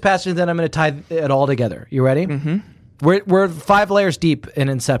read you this passage, and then I'm going to tie it all together. You ready? Mm-hmm. We're 5 layers deep in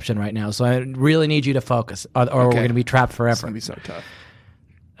Inception right now, so I really need you to focus, or we're going to be trapped It's forever. going to be so tough.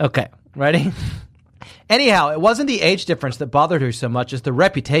 Okay, ready? Anyhow, it wasn't the age difference that bothered her so much as the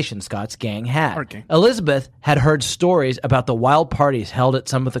reputation Scott's gang had. Art gang. Elizabeth had heard stories about the wild parties held at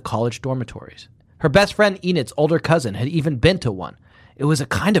some of the college dormitories. Her best friend Enid's older cousin had even been to one. It was a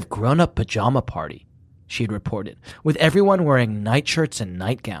kind of grown-up pajama party, she'd reported, with everyone wearing nightshirts and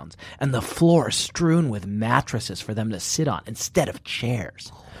nightgowns, and the floor strewn with mattresses for them to sit on instead of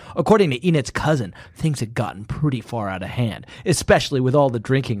chairs. According to Enid's cousin, things had gotten pretty far out of hand, especially with all the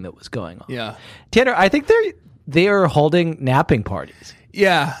drinking that was going on. Yeah. Tanner, I think they are holding napping parties.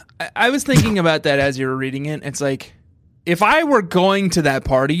 Yeah. I was thinking about that as you were reading it. It's like, if I were going to that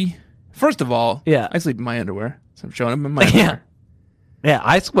party, first of all, Yeah. I sleep in my underwear. So I'm showing up in my underwear. Yeah,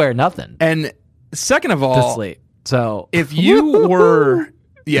 I swear nothing And second of to all, sleep. So if you were...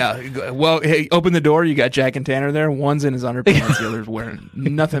 Yeah, well, hey, open the door. You got Jack and Tanner there. One's in his underpants. The other's wearing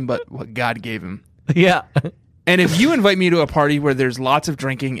nothing but what God gave him. yeah. And if you invite me to a party where there's lots of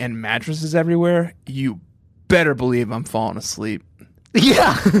drinking and mattresses everywhere, you better believe I'm falling asleep.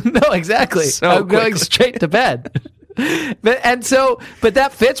 Yeah, no, exactly. So I'm going quickly. straight to bed. But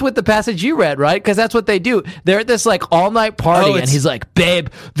that fits with the passage you read, right? Because that's what they do. They're at this like all night party, and he's like, "Babe,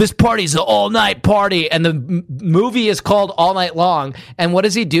 this party's an all night party," and the movie is called All Night Long. And what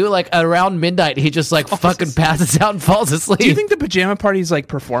does he do? Like around midnight, he just like fucking passes out and falls asleep. Do you think the pajama party is like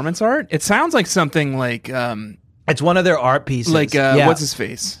performance art? It sounds like something like it's one of their art pieces? what's his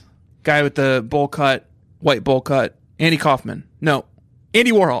face? Guy with the bowl cut, white bowl cut. Andy Kaufman. No,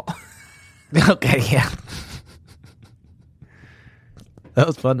 Andy Warhol. Okay, yeah. That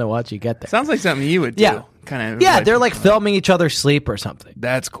was fun to watch you get there. Sounds like something you would do. Yeah. Kind of. Yeah, they're like filming each other sleep or something.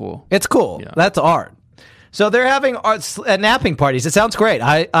 That's cool. It's cool. Yeah. That's art. So they're having napping parties. It sounds great.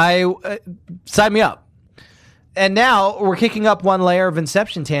 I sign me up. And now we're kicking up one layer of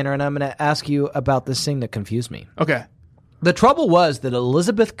Inception, Tanner, and I'm going to ask you about this thing that confused me. Okay. The trouble was that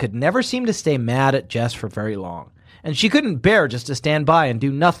Elizabeth could never seem to stay mad at Jess for very long. And she couldn't bear just to stand by and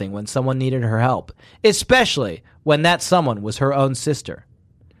do nothing when someone needed her help, especially when that someone was her own sister.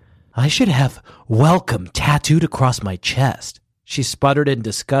 I should have welcome tattooed across my chest, she sputtered in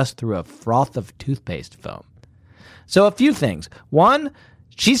disgust through a froth of toothpaste foam. So a few things. One,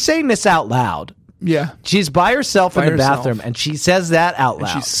 she's saying this out loud. Yeah. She's by herself in the bathroom, and she says that out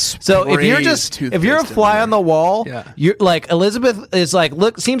loud. So if you're a fly on the wall, Yeah. you're like Elizabeth is like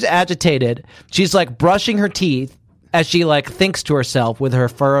seems agitated. She's like brushing her teeth as she like thinks to herself with her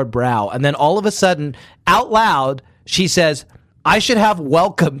furrowed brow, and then all of a sudden, out loud, she says, "I should have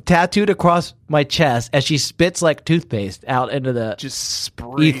welcome tattooed across my chest," as she spits like toothpaste out into the Just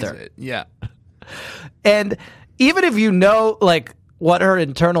sprays ether. it. Yeah. And even if you know like what her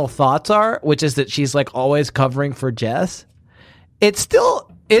internal thoughts are, which is that she's like always covering for Jess, it still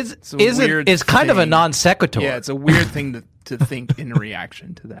is kind of a non sequitur. Yeah, it's a weird thing to think in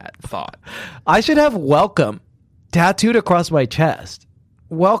reaction to that thought. I should have welcome Tattooed across my chest.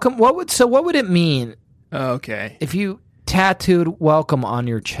 Welcome. What would it mean Okay. if you tattooed welcome on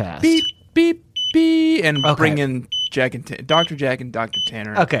your chest? Beep, beep, beep. And Okay. bring in Dr. Jack and Dr.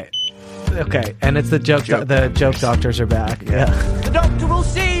 Tanner. Okay. And it's the joke. The joke doctors are back. Yeah. The doctor will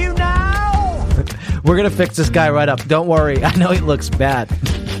see you now. We're going to fix this guy right up. Don't worry. I know he looks bad.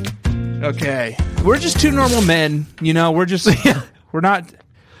 Okay. We're just two normal men. You know, we're just, we're not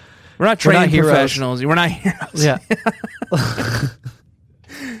training heroes. professionals. We're not heroes. Yeah.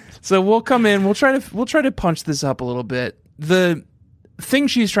 So we'll come in. We'll try to punch this up a little bit. The thing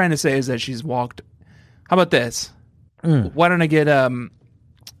she's trying to say is that she's walked. How about this? Why don't I get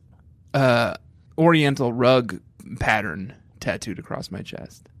Oriental rug pattern tattooed across my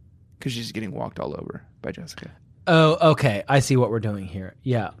chest? Because she's getting walked all over by Jessica. Oh, okay. I see what we're doing here.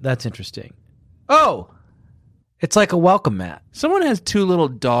 Yeah, that's interesting. Oh, it's like a welcome mat. Someone has two little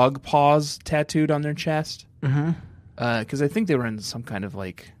dog paws tattooed on their chest. Mm-hmm. Because I think they were in some kind of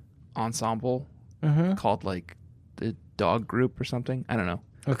like ensemble called like the dog group or something. I don't know.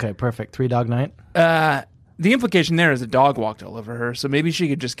 Okay, perfect. 3 Dog Night. The implication there is a dog walked all over her, so maybe she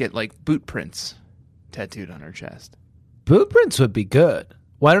could just get like boot prints tattooed on her chest. Boot prints would be good.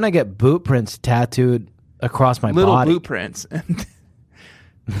 Why don't I get boot prints tattooed across my Little body? boot prints.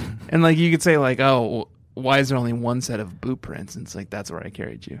 And like you could say like, oh, why is there only one set of boot prints? And it's like, that's where I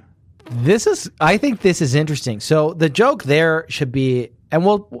carried you. I think this is interesting. So the joke there should be, and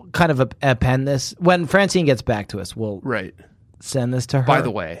we'll kind of append this when Francine gets back to us. We'll Right. send this to her. By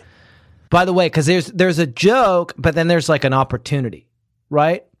the way, because there's a joke, but then there's like an opportunity,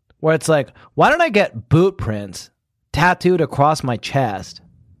 right? Where it's like, why don't I get boot prints tattooed across my chest?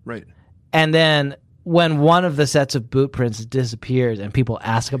 right. And then when one of the sets of boot prints disappears and people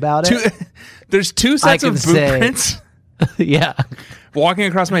ask about it, There's two sets of boot prints yeah, walking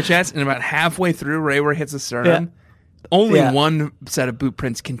across my chest, and about halfway through, right where it hits the sternum, only one set of boot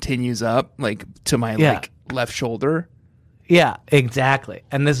prints continues up, like to my like left shoulder. yeah, exactly.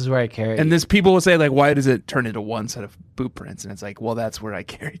 And this is where I carry. And this people will say like, why does it turn into one set of boot prints? And it's like, well, that's where I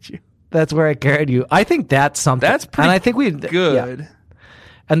carried you. That's where I carried you. I think that's something. That's pretty. And I think we good. Yeah.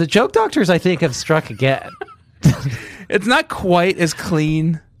 And the joke doctors, I think, have struck again. It's not quite as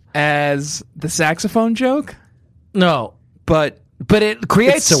clean as the saxophone joke, No, but it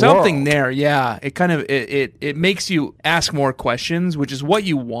creates it's a something world. there. Yeah, it kind of it makes you ask more questions, which is what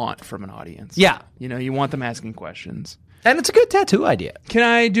you want from an audience. Yeah, you know, you want them asking questions. and it's a good tattoo idea. Can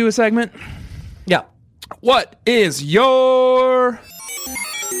I do a segment? Yeah. What is your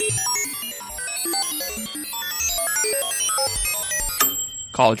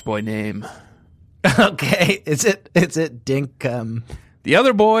college boy name? Okay. Is it Dink? The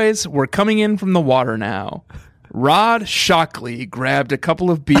other boys were coming in from the water now. Rod Shockley grabbed a couple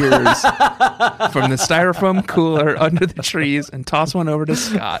of beers from the styrofoam cooler under the trees and tossed one over to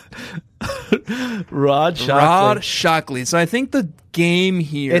Scott. Rod Shockley. Rod Shockley. So I think the game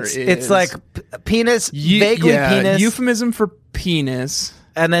here It's like penis, vaguely penis, euphemism for penis,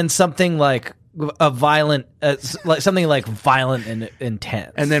 and then something like a violent, like something like violent and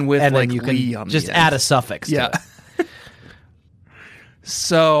intense, and then with like you Lee can on the just end. add a suffix. Yeah. To it.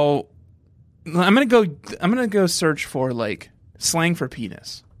 So I'm gonna go search for like slang for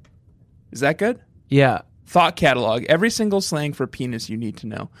penis. Is that good? Yeah. Thought Catalog. Every single slang for penis you need to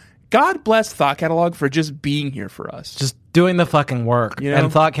know. God bless Thought Catalog for just being here for us. Just doing the fucking work. You know?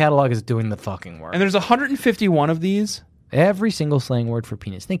 And Thought Catalog is doing the fucking work. And there's 151 of these. Every single slang word for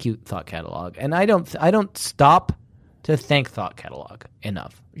penis. Thank you, Thought Catalog. And I don't stop to thank Thought Catalog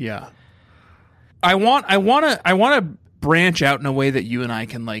enough. Yeah. I want to branch out in a way that you and I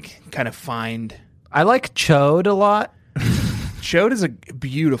can like kind of find. I like Chode a lot Chode is a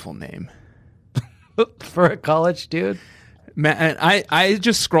beautiful name. for a college dude. And I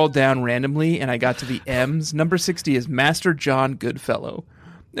just scrolled down randomly and I got to the M's. Number 60 is Master John Goodfellow.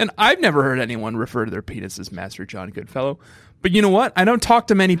 And I've never heard anyone refer to their penis as Master John Goodfellow. But you know what? I don't talk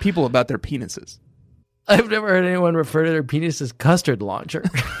to many people about their penises. I've never heard anyone refer to their penis as custard launcher.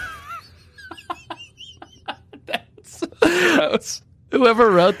 That's gross.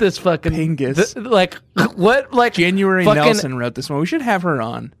 Whoever wrote this fucking Pingus. January Nelson wrote this one. We should have her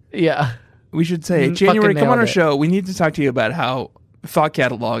on. Yeah. We should say, Fucking January, come on nailed our it. show. We need to talk to you about how Thought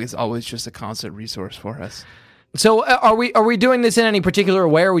Catalog is always just a constant resource for us. So are we doing this in any particular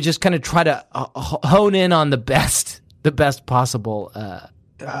way, or we just kind of try to hone in on the best possible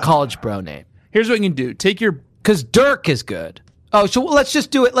college bro name? Here's what you can do. Take your... Because Dirk is good. Oh, so let's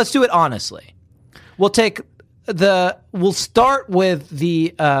just do it. Let's do it honestly. We'll start with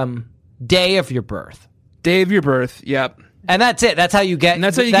the day of your birth. Day of your birth. Yep. And that's it. That's how you get. And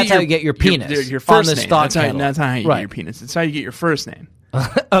that's how you get your penis. Your first on the name. stock That's how you right. get your penis. That's how you get your first name.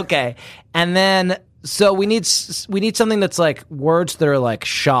 Okay, and then so we need something that's like words that are like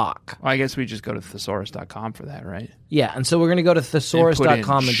shock. Well, I guess we just go to thesaurus.com for that, right? Yeah, and so we're gonna go to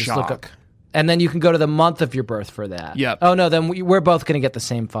thesaurus.com and just look shock. up. And then you can go to the month of your birth for that. Yep. Oh no, then we're both gonna get the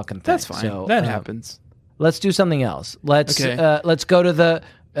same fucking thing. That's fine. So, that happens. Let's do something else. Let's go to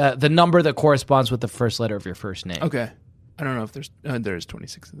the number that corresponds with the first letter of your first name. Okay. I don't know if there's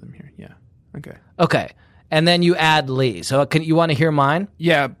 26 of them here. Yeah. Okay. Okay. And then you add Lee. So you want to hear mine?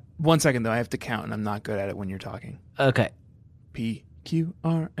 Yeah. 1 second though. I have to count, and I'm not good at it when you're talking. Okay.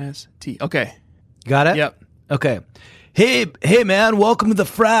 PQRST. Okay. Got it? Yep. Okay. Hey man, welcome to the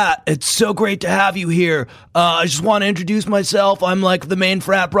frat. It's so great to have you here. I just want to introduce myself. I'm like the main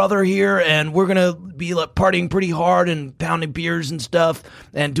frat brother here, and we're gonna be like partying pretty hard and pounding beers and stuff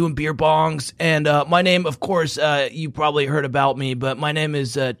and doing beer bongs. And my name, of course, you probably heard about me, but my name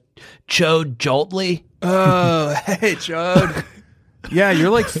is Chode Joltley. Oh, hey, Chode. Yeah, you're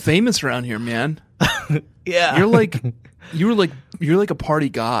like famous around here, man. Yeah, you're like a party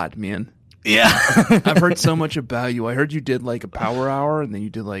god, man. Yeah. I've heard so much about you. I heard you did like a power hour, and then you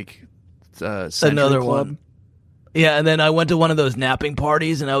did like another Club. one. Yeah, and then I went to one of those napping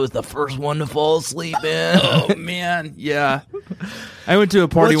parties, and I was the first one to fall asleep, man. Oh man, yeah. I went to a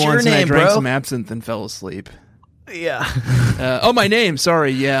party What's your once and I name, drank bro? some absinthe and fell asleep. Yeah. My name.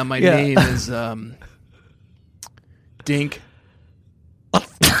 Sorry. Yeah, my name is Dink.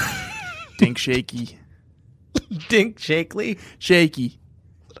 Dink Shaky. Dink Shakely? Shaky.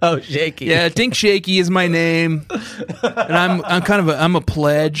 Oh, Shaky. Yeah, Dink Shaky is my name, and I'm a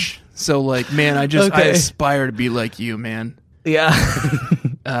pledge. So like, man, I aspire to be like you, man. Yeah.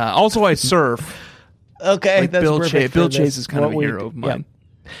 Also, I surf. Okay, Like that's Bill perfect Chase. for Bill this. Chase is kind of a What we hero do. of mine.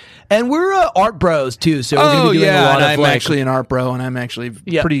 Yeah. And we're art bros too, so we're gonna be doing a lot and of I'm like, actually an art bro, and I'm actually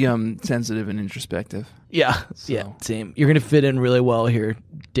Yeah. pretty sensitive and introspective. yeah, same. You're gonna fit in really well here,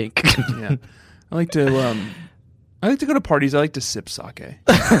 Dink. Yeah, I like to go to parties. I like to sip sake.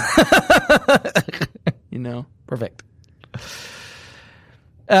 You know, Perfect.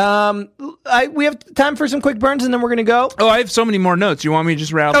 We have time for some quick burns, and then we're gonna go. Oh, I have so many more notes. You want me to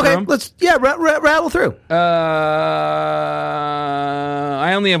just rattle through Okay, them? let's rattle through.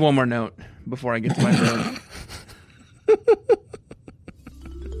 I only have one more note before I get to my burn.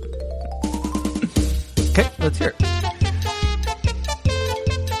 Okay, let's hear it.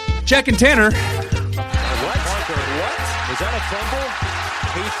 Jack and Tanner. What? Was that a fumble?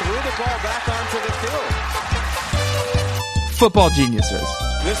 He threw the ball back onto the field. Football geniuses.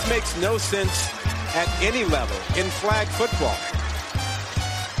 This makes no sense at any level in flag football.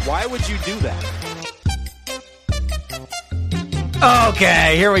 Why would you do that?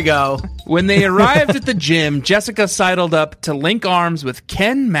 Okay, here we go. When they arrived at the gym, Jessica sidled up to link arms with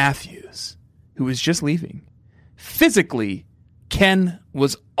Ken Matthews, who was just leaving. Physically, Ken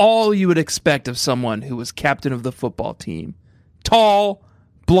was all you would expect of someone who was captain of the football team. Tall,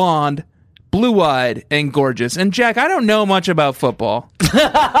 blonde, blue-eyed, and gorgeous. And Jack, I don't know much about football.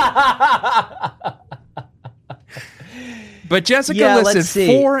 But Jessica listed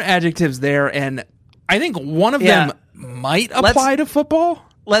 4 adjectives there, and I think one of them might apply to football.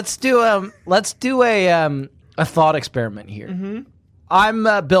 Let's do a thought experiment here. Mm-hmm. I'm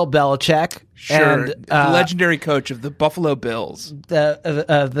Bill Belichick, Sure, and the legendary coach of the Buffalo Bills,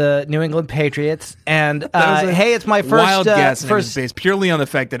 the New England Patriots, and That was a hey, it's my first wild guess, and it was first based purely on the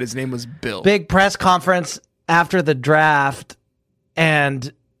fact that his name was Bill. big press conference after the draft, and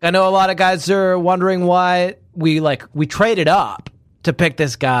I know a lot of guys are wondering why we traded up to pick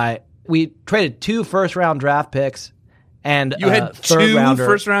this guy. We traded 2 first-round draft picks and You had third 2 rounder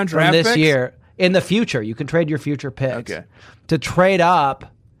first-round from draft this picks? year. In the future, you can trade your future picks. Okay. To trade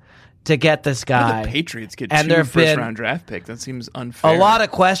up to get this How guy. did the Patriots get and 2 there've been first-round draft picks? That seems unfair. a lot of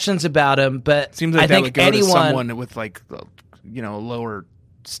questions about him, but Seems like I that think would go anyone, to someone with lower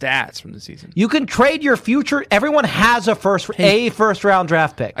stats from the season. you can trade your future. Everyone has a first round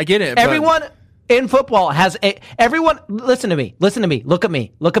draft pick. I get it, but- Everyone in football has everyone. Listen to me. Look at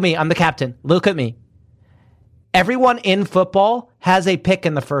me. I'm the captain. Look at me. Everyone in football has a pick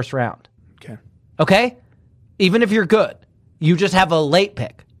in the first round. Okay. Okay? Even if you're good, you just have a late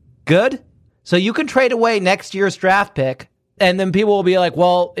pick. Good? So you can trade away next year's draft pick, and then people will be like,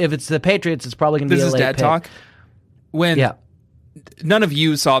 well, if it's the Patriots, it's probably going to be This a is late dad pick. talk. When Yeah. none of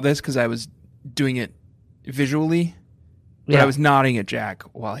you saw this because I was doing it visually, but Yeah. I was nodding at Jack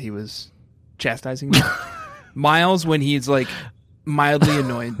while he was chastising me. Miles, when he's like mildly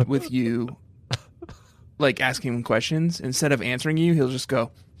annoyed with you, like asking him questions, instead of answering you, he'll just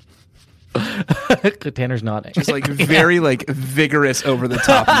go, Tanner's nodding. Just like very like vigorous over the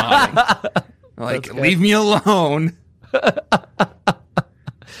top nodding. Like, leave me alone.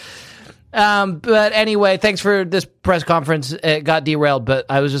 But anyway, thanks for this press conference. It got derailed, but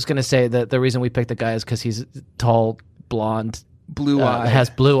I was just going to say that the reason we picked the guy is because he's tall, blonde, blue eyes, has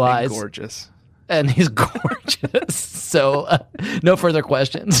blue eyes, gorgeous, and he's gorgeous. So, no further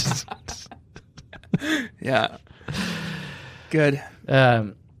questions. Yeah, good.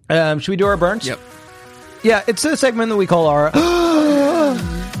 Should we do our burns? Yep. Yeah, it's a segment that we call our.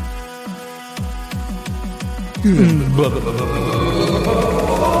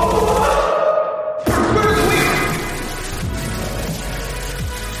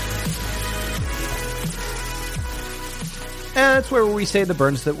 And that's where we say the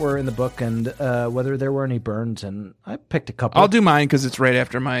burns that were in the book and whether there were any burns. And I picked a couple. I'll do mine because it's right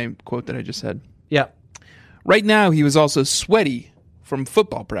after my quote that I just said. Yeah. Right now, he was also sweaty from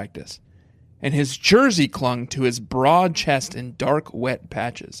football practice, and his jersey clung to his broad chest in dark, wet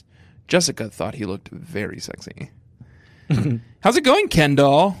patches. Jessica thought he looked very sexy. How's it going, Ken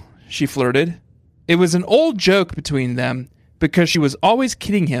doll? She flirted. It was an old joke between them because she was always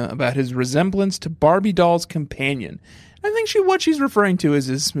kidding him about his resemblance to Barbie doll's companion. I think what she's referring to is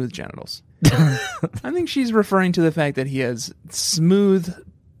his smooth genitals. I think she's referring to the fact that he has smooth,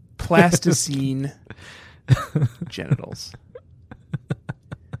 plasticine genitals.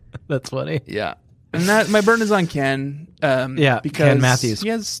 That's funny. Yeah. And that my burn is on Ken. Because Ken Matthews. He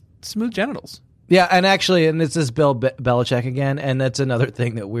has smooth genitals. Yeah, and actually, and this is Bill Belichick again, and that's another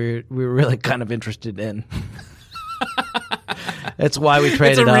thing that we're really kind of interested in. That's why we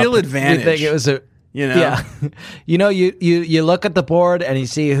traded up. It's a real advantage. We think it was a, Yeah. You look at the board and you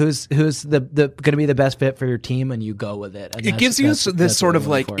see who's the going to be the best fit for your team, and you go with it. And it gives you this sort of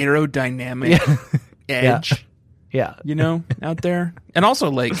like aerodynamic edge. Yeah. Out there, and also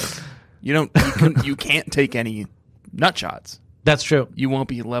like you can't take any nut shots. That's true. You won't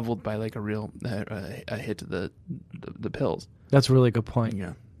be leveled by like a real a hit to the pills. That's a really good point.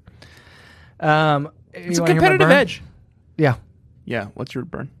 Yeah. It's a competitive edge. Yeah. Yeah. What's your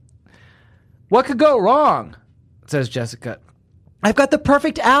burn? What could go wrong? Says Jessica. I've got the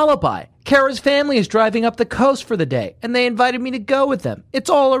perfect alibi. Kara's family is driving up the coast for the day, and they invited me to go with them. It's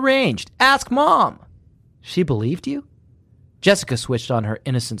all arranged. Ask Mom. She believed you? Jessica switched on her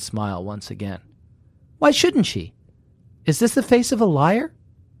innocent smile once again. Why shouldn't she? Is this the face of a liar?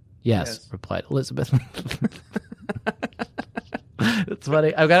 Yes. Replied Elizabeth. That's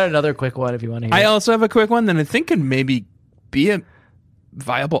funny. I've got another quick one if you want to hear I it. also have a quick one that I think could maybe be a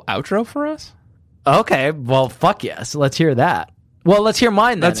viable outro for us. Okay, well, fuck yes. Let's hear that. Well, let's hear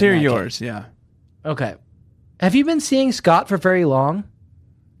mine then. Let's hear yours, yeah. Okay. Have you been seeing Scott for very long?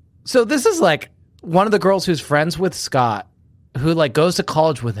 So this is like one of the girls who's friends with Scott, who like goes to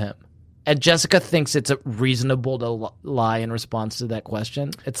college with him. And Jessica thinks it's reasonable to lie in response to that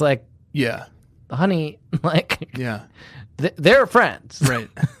question. It's like, yeah, honey, like, yeah, they're friends. Right.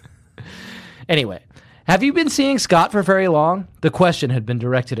 Anyway, have you been seeing Scott for very long? The question had been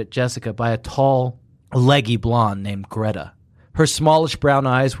directed at Jessica by a tall, leggy blonde named Greta. Her smallish brown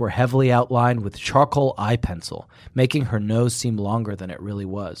eyes were heavily outlined with charcoal eye pencil, making her nose seem longer than it really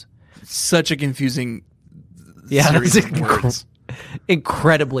was. Such a confusing series of words.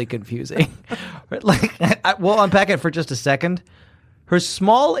 Incredibly confusing. Like, we'll unpack it for just a second. Her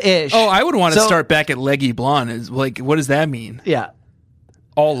small-ish... Oh, I would want to start back at leggy blonde. Is like, what does that mean? Yeah.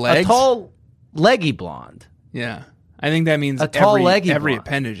 All legs? A tall, leggy blonde. Yeah. I think that means a tall, leggy every blonde.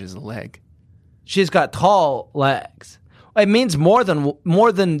 appendage is a leg. She's got tall legs. It means more than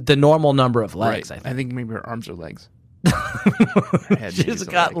the normal number of legs, right. I think. Maybe her arms are legs. She's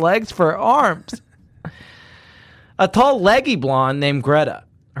got legs for arms. A tall, leggy blonde named Greta.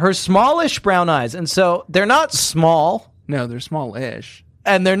 Her smallish brown eyes. And so they're not small. No, they're small-ish.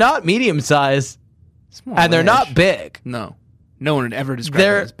 And they're not medium-sized. Small-ish. And they're not big. No. No one would ever describe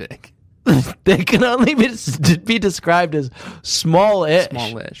them as big. They can only be described as small-ish.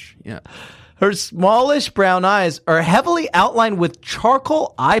 Small-ish, yeah. Her smallish brown eyes are heavily outlined with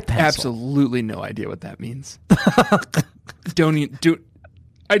charcoal eye pencil. Absolutely no idea what that means. I don't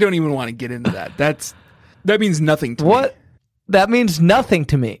even want to get into that. That means nothing to me. What? That means nothing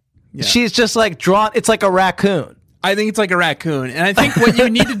to me. Yeah. She's just like drawn. It's like a raccoon. I think it's like a raccoon. And I think what you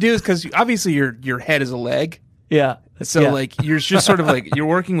need to do is, because obviously your head is a leg. Yeah. So like you're just sort of like you're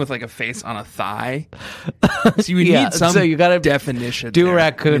working with like a face on a thigh. So you need some so you gotta definition. Do there,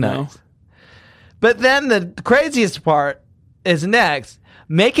 raccoon eyes. But then the craziest part is next,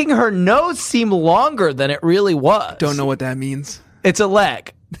 making her nose seem longer than it really was. Don't know what that means. It's a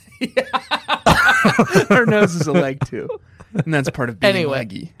leg. Her nose is a leg too. And that's part of being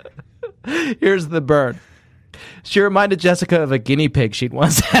leggy. Here's the burn. She reminded Jessica of a guinea pig she'd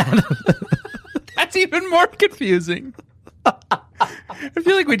once had. That's even more confusing. I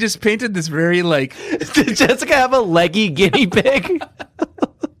feel like we just painted this very like. Did Jessica have a leggy guinea pig?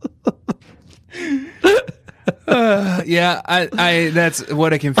 Yeah, I that's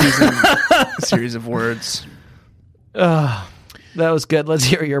what a confusing series of words. That was good. Let's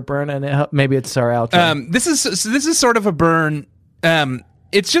hear your burn, and maybe it's our outro. This is sort of a burn.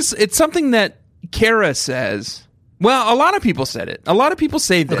 It's something that Kara says. Well, a lot of people said it. A lot of people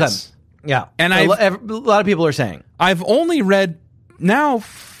say this. Okay. Yeah, and a lot of people are saying. I've only read now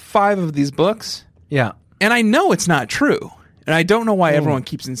 5 of these books. Yeah, and I know it's not true, and I don't know why everyone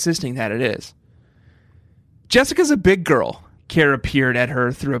keeps insisting that it is. Jessica's a big girl. Kara peered at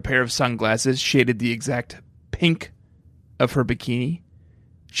her through a pair of sunglasses, shaded the exact pink of her bikini.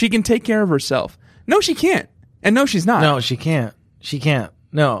 She can take care of herself. No, she can't. And no, she's not. No, she can't. She can't.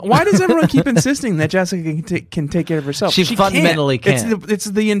 No. Why does everyone keep insisting that Jessica can take care of herself? She fundamentally can't. It's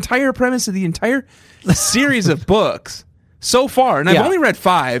the entire premise of the entire series of books so far. And I've only read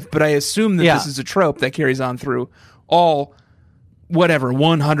 5, but I assume that this is a trope that carries on through all,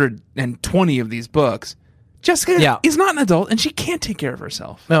 120 of these books. Jessica is not an adult, and she can't take care of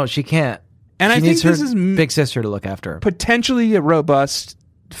herself. No, she can't. And I think this is big sister to look after her. Potentially a robust,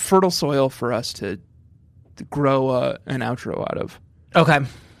 fertile soil for us to grow an outro out of. Okay.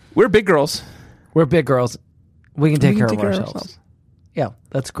 We're big girls. We're big girls. We can take care of ourselves. Yeah,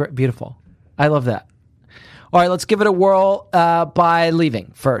 that's great. Beautiful. I love that. All right, let's give it a whirl by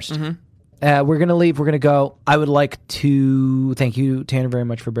leaving first. Mm-hmm. We're going to leave. We're going to go. I would like to thank you, Tanner, very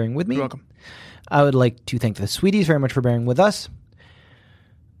much for bearing with me. You're welcome. I would like to thank the Sweeties very much for bearing with us.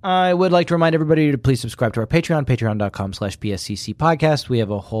 I would like to remind everybody to please subscribe to our Patreon, patreon.com/BSCC podcast. We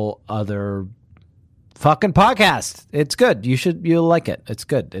have a whole other fucking podcast. It's good. You'll like it. It's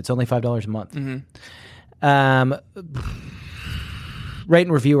good. It's only $5 a month. Mm-hmm. Rate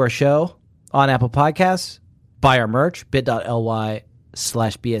and review our show on Apple Podcasts. Buy our merch,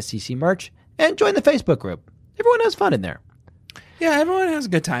 bit.ly/BSCC merch, and join the Facebook group. Everyone has fun in there. Yeah, everyone has a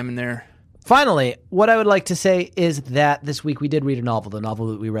good time in there. Finally, what I would like to say is that this week we did read a novel. The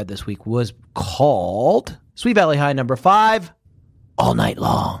novel that we read this week was called Sweet Valley High number 5, All Night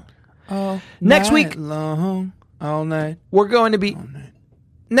Long. Next week, all night. We're going to be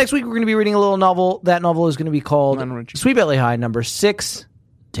next week. We're going to be reading a little novel. That novel is going to be called Sweet Valley High number 6,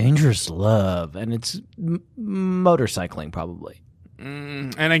 Dangerous Love, and it's motorcycling probably.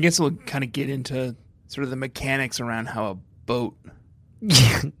 And I guess we'll kind of get into sort of the mechanics around how a boat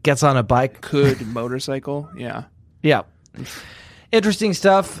gets on a bike, could motorcycle. Yeah. Interesting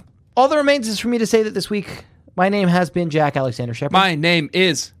stuff. All that remains is for me to say that this week my name has been Jack Alexander Shepard. My name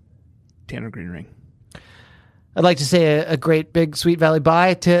is Tanner Greenring. I'd like to say a great big Sweet Valley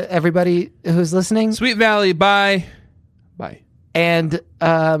bye to everybody who's listening. Sweet Valley bye. And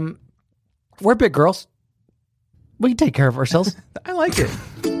we're big girls. We can take care of ourselves. I like it.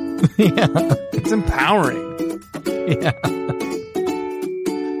 Yeah. It's empowering. Yeah.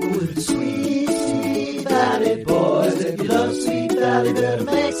 With sweet, sweet Valley boys. If you love Sweet Valley, better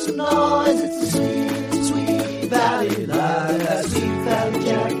make some noise. It's the sweet, sweet Valley life. That Sweet Valley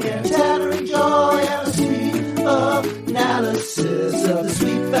Jack and Tanner enjoy. And a sweet analysis of the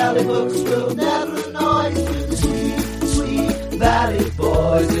Sweet Valley books will never annoy you. With the sweet, sweet Valley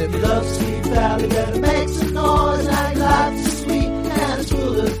boys. If you love Sweet Valley, better make some noise. Now your life is sweet and it's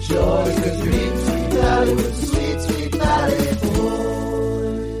full of joy. Cause you're in Sweet Valley with the sweet, sweet Valley boys.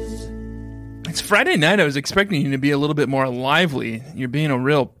 It's Friday night. I was expecting you to be a little bit more lively. You're being a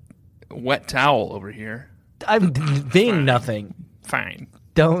real wet towel over here. I'm being nothing. Fine.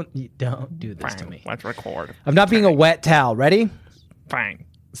 Don't do this to me. Let's record. I'm not being a wet towel. Ready? Fine.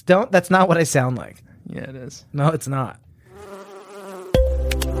 That's not what I sound like. Yeah, it is. No, it's not.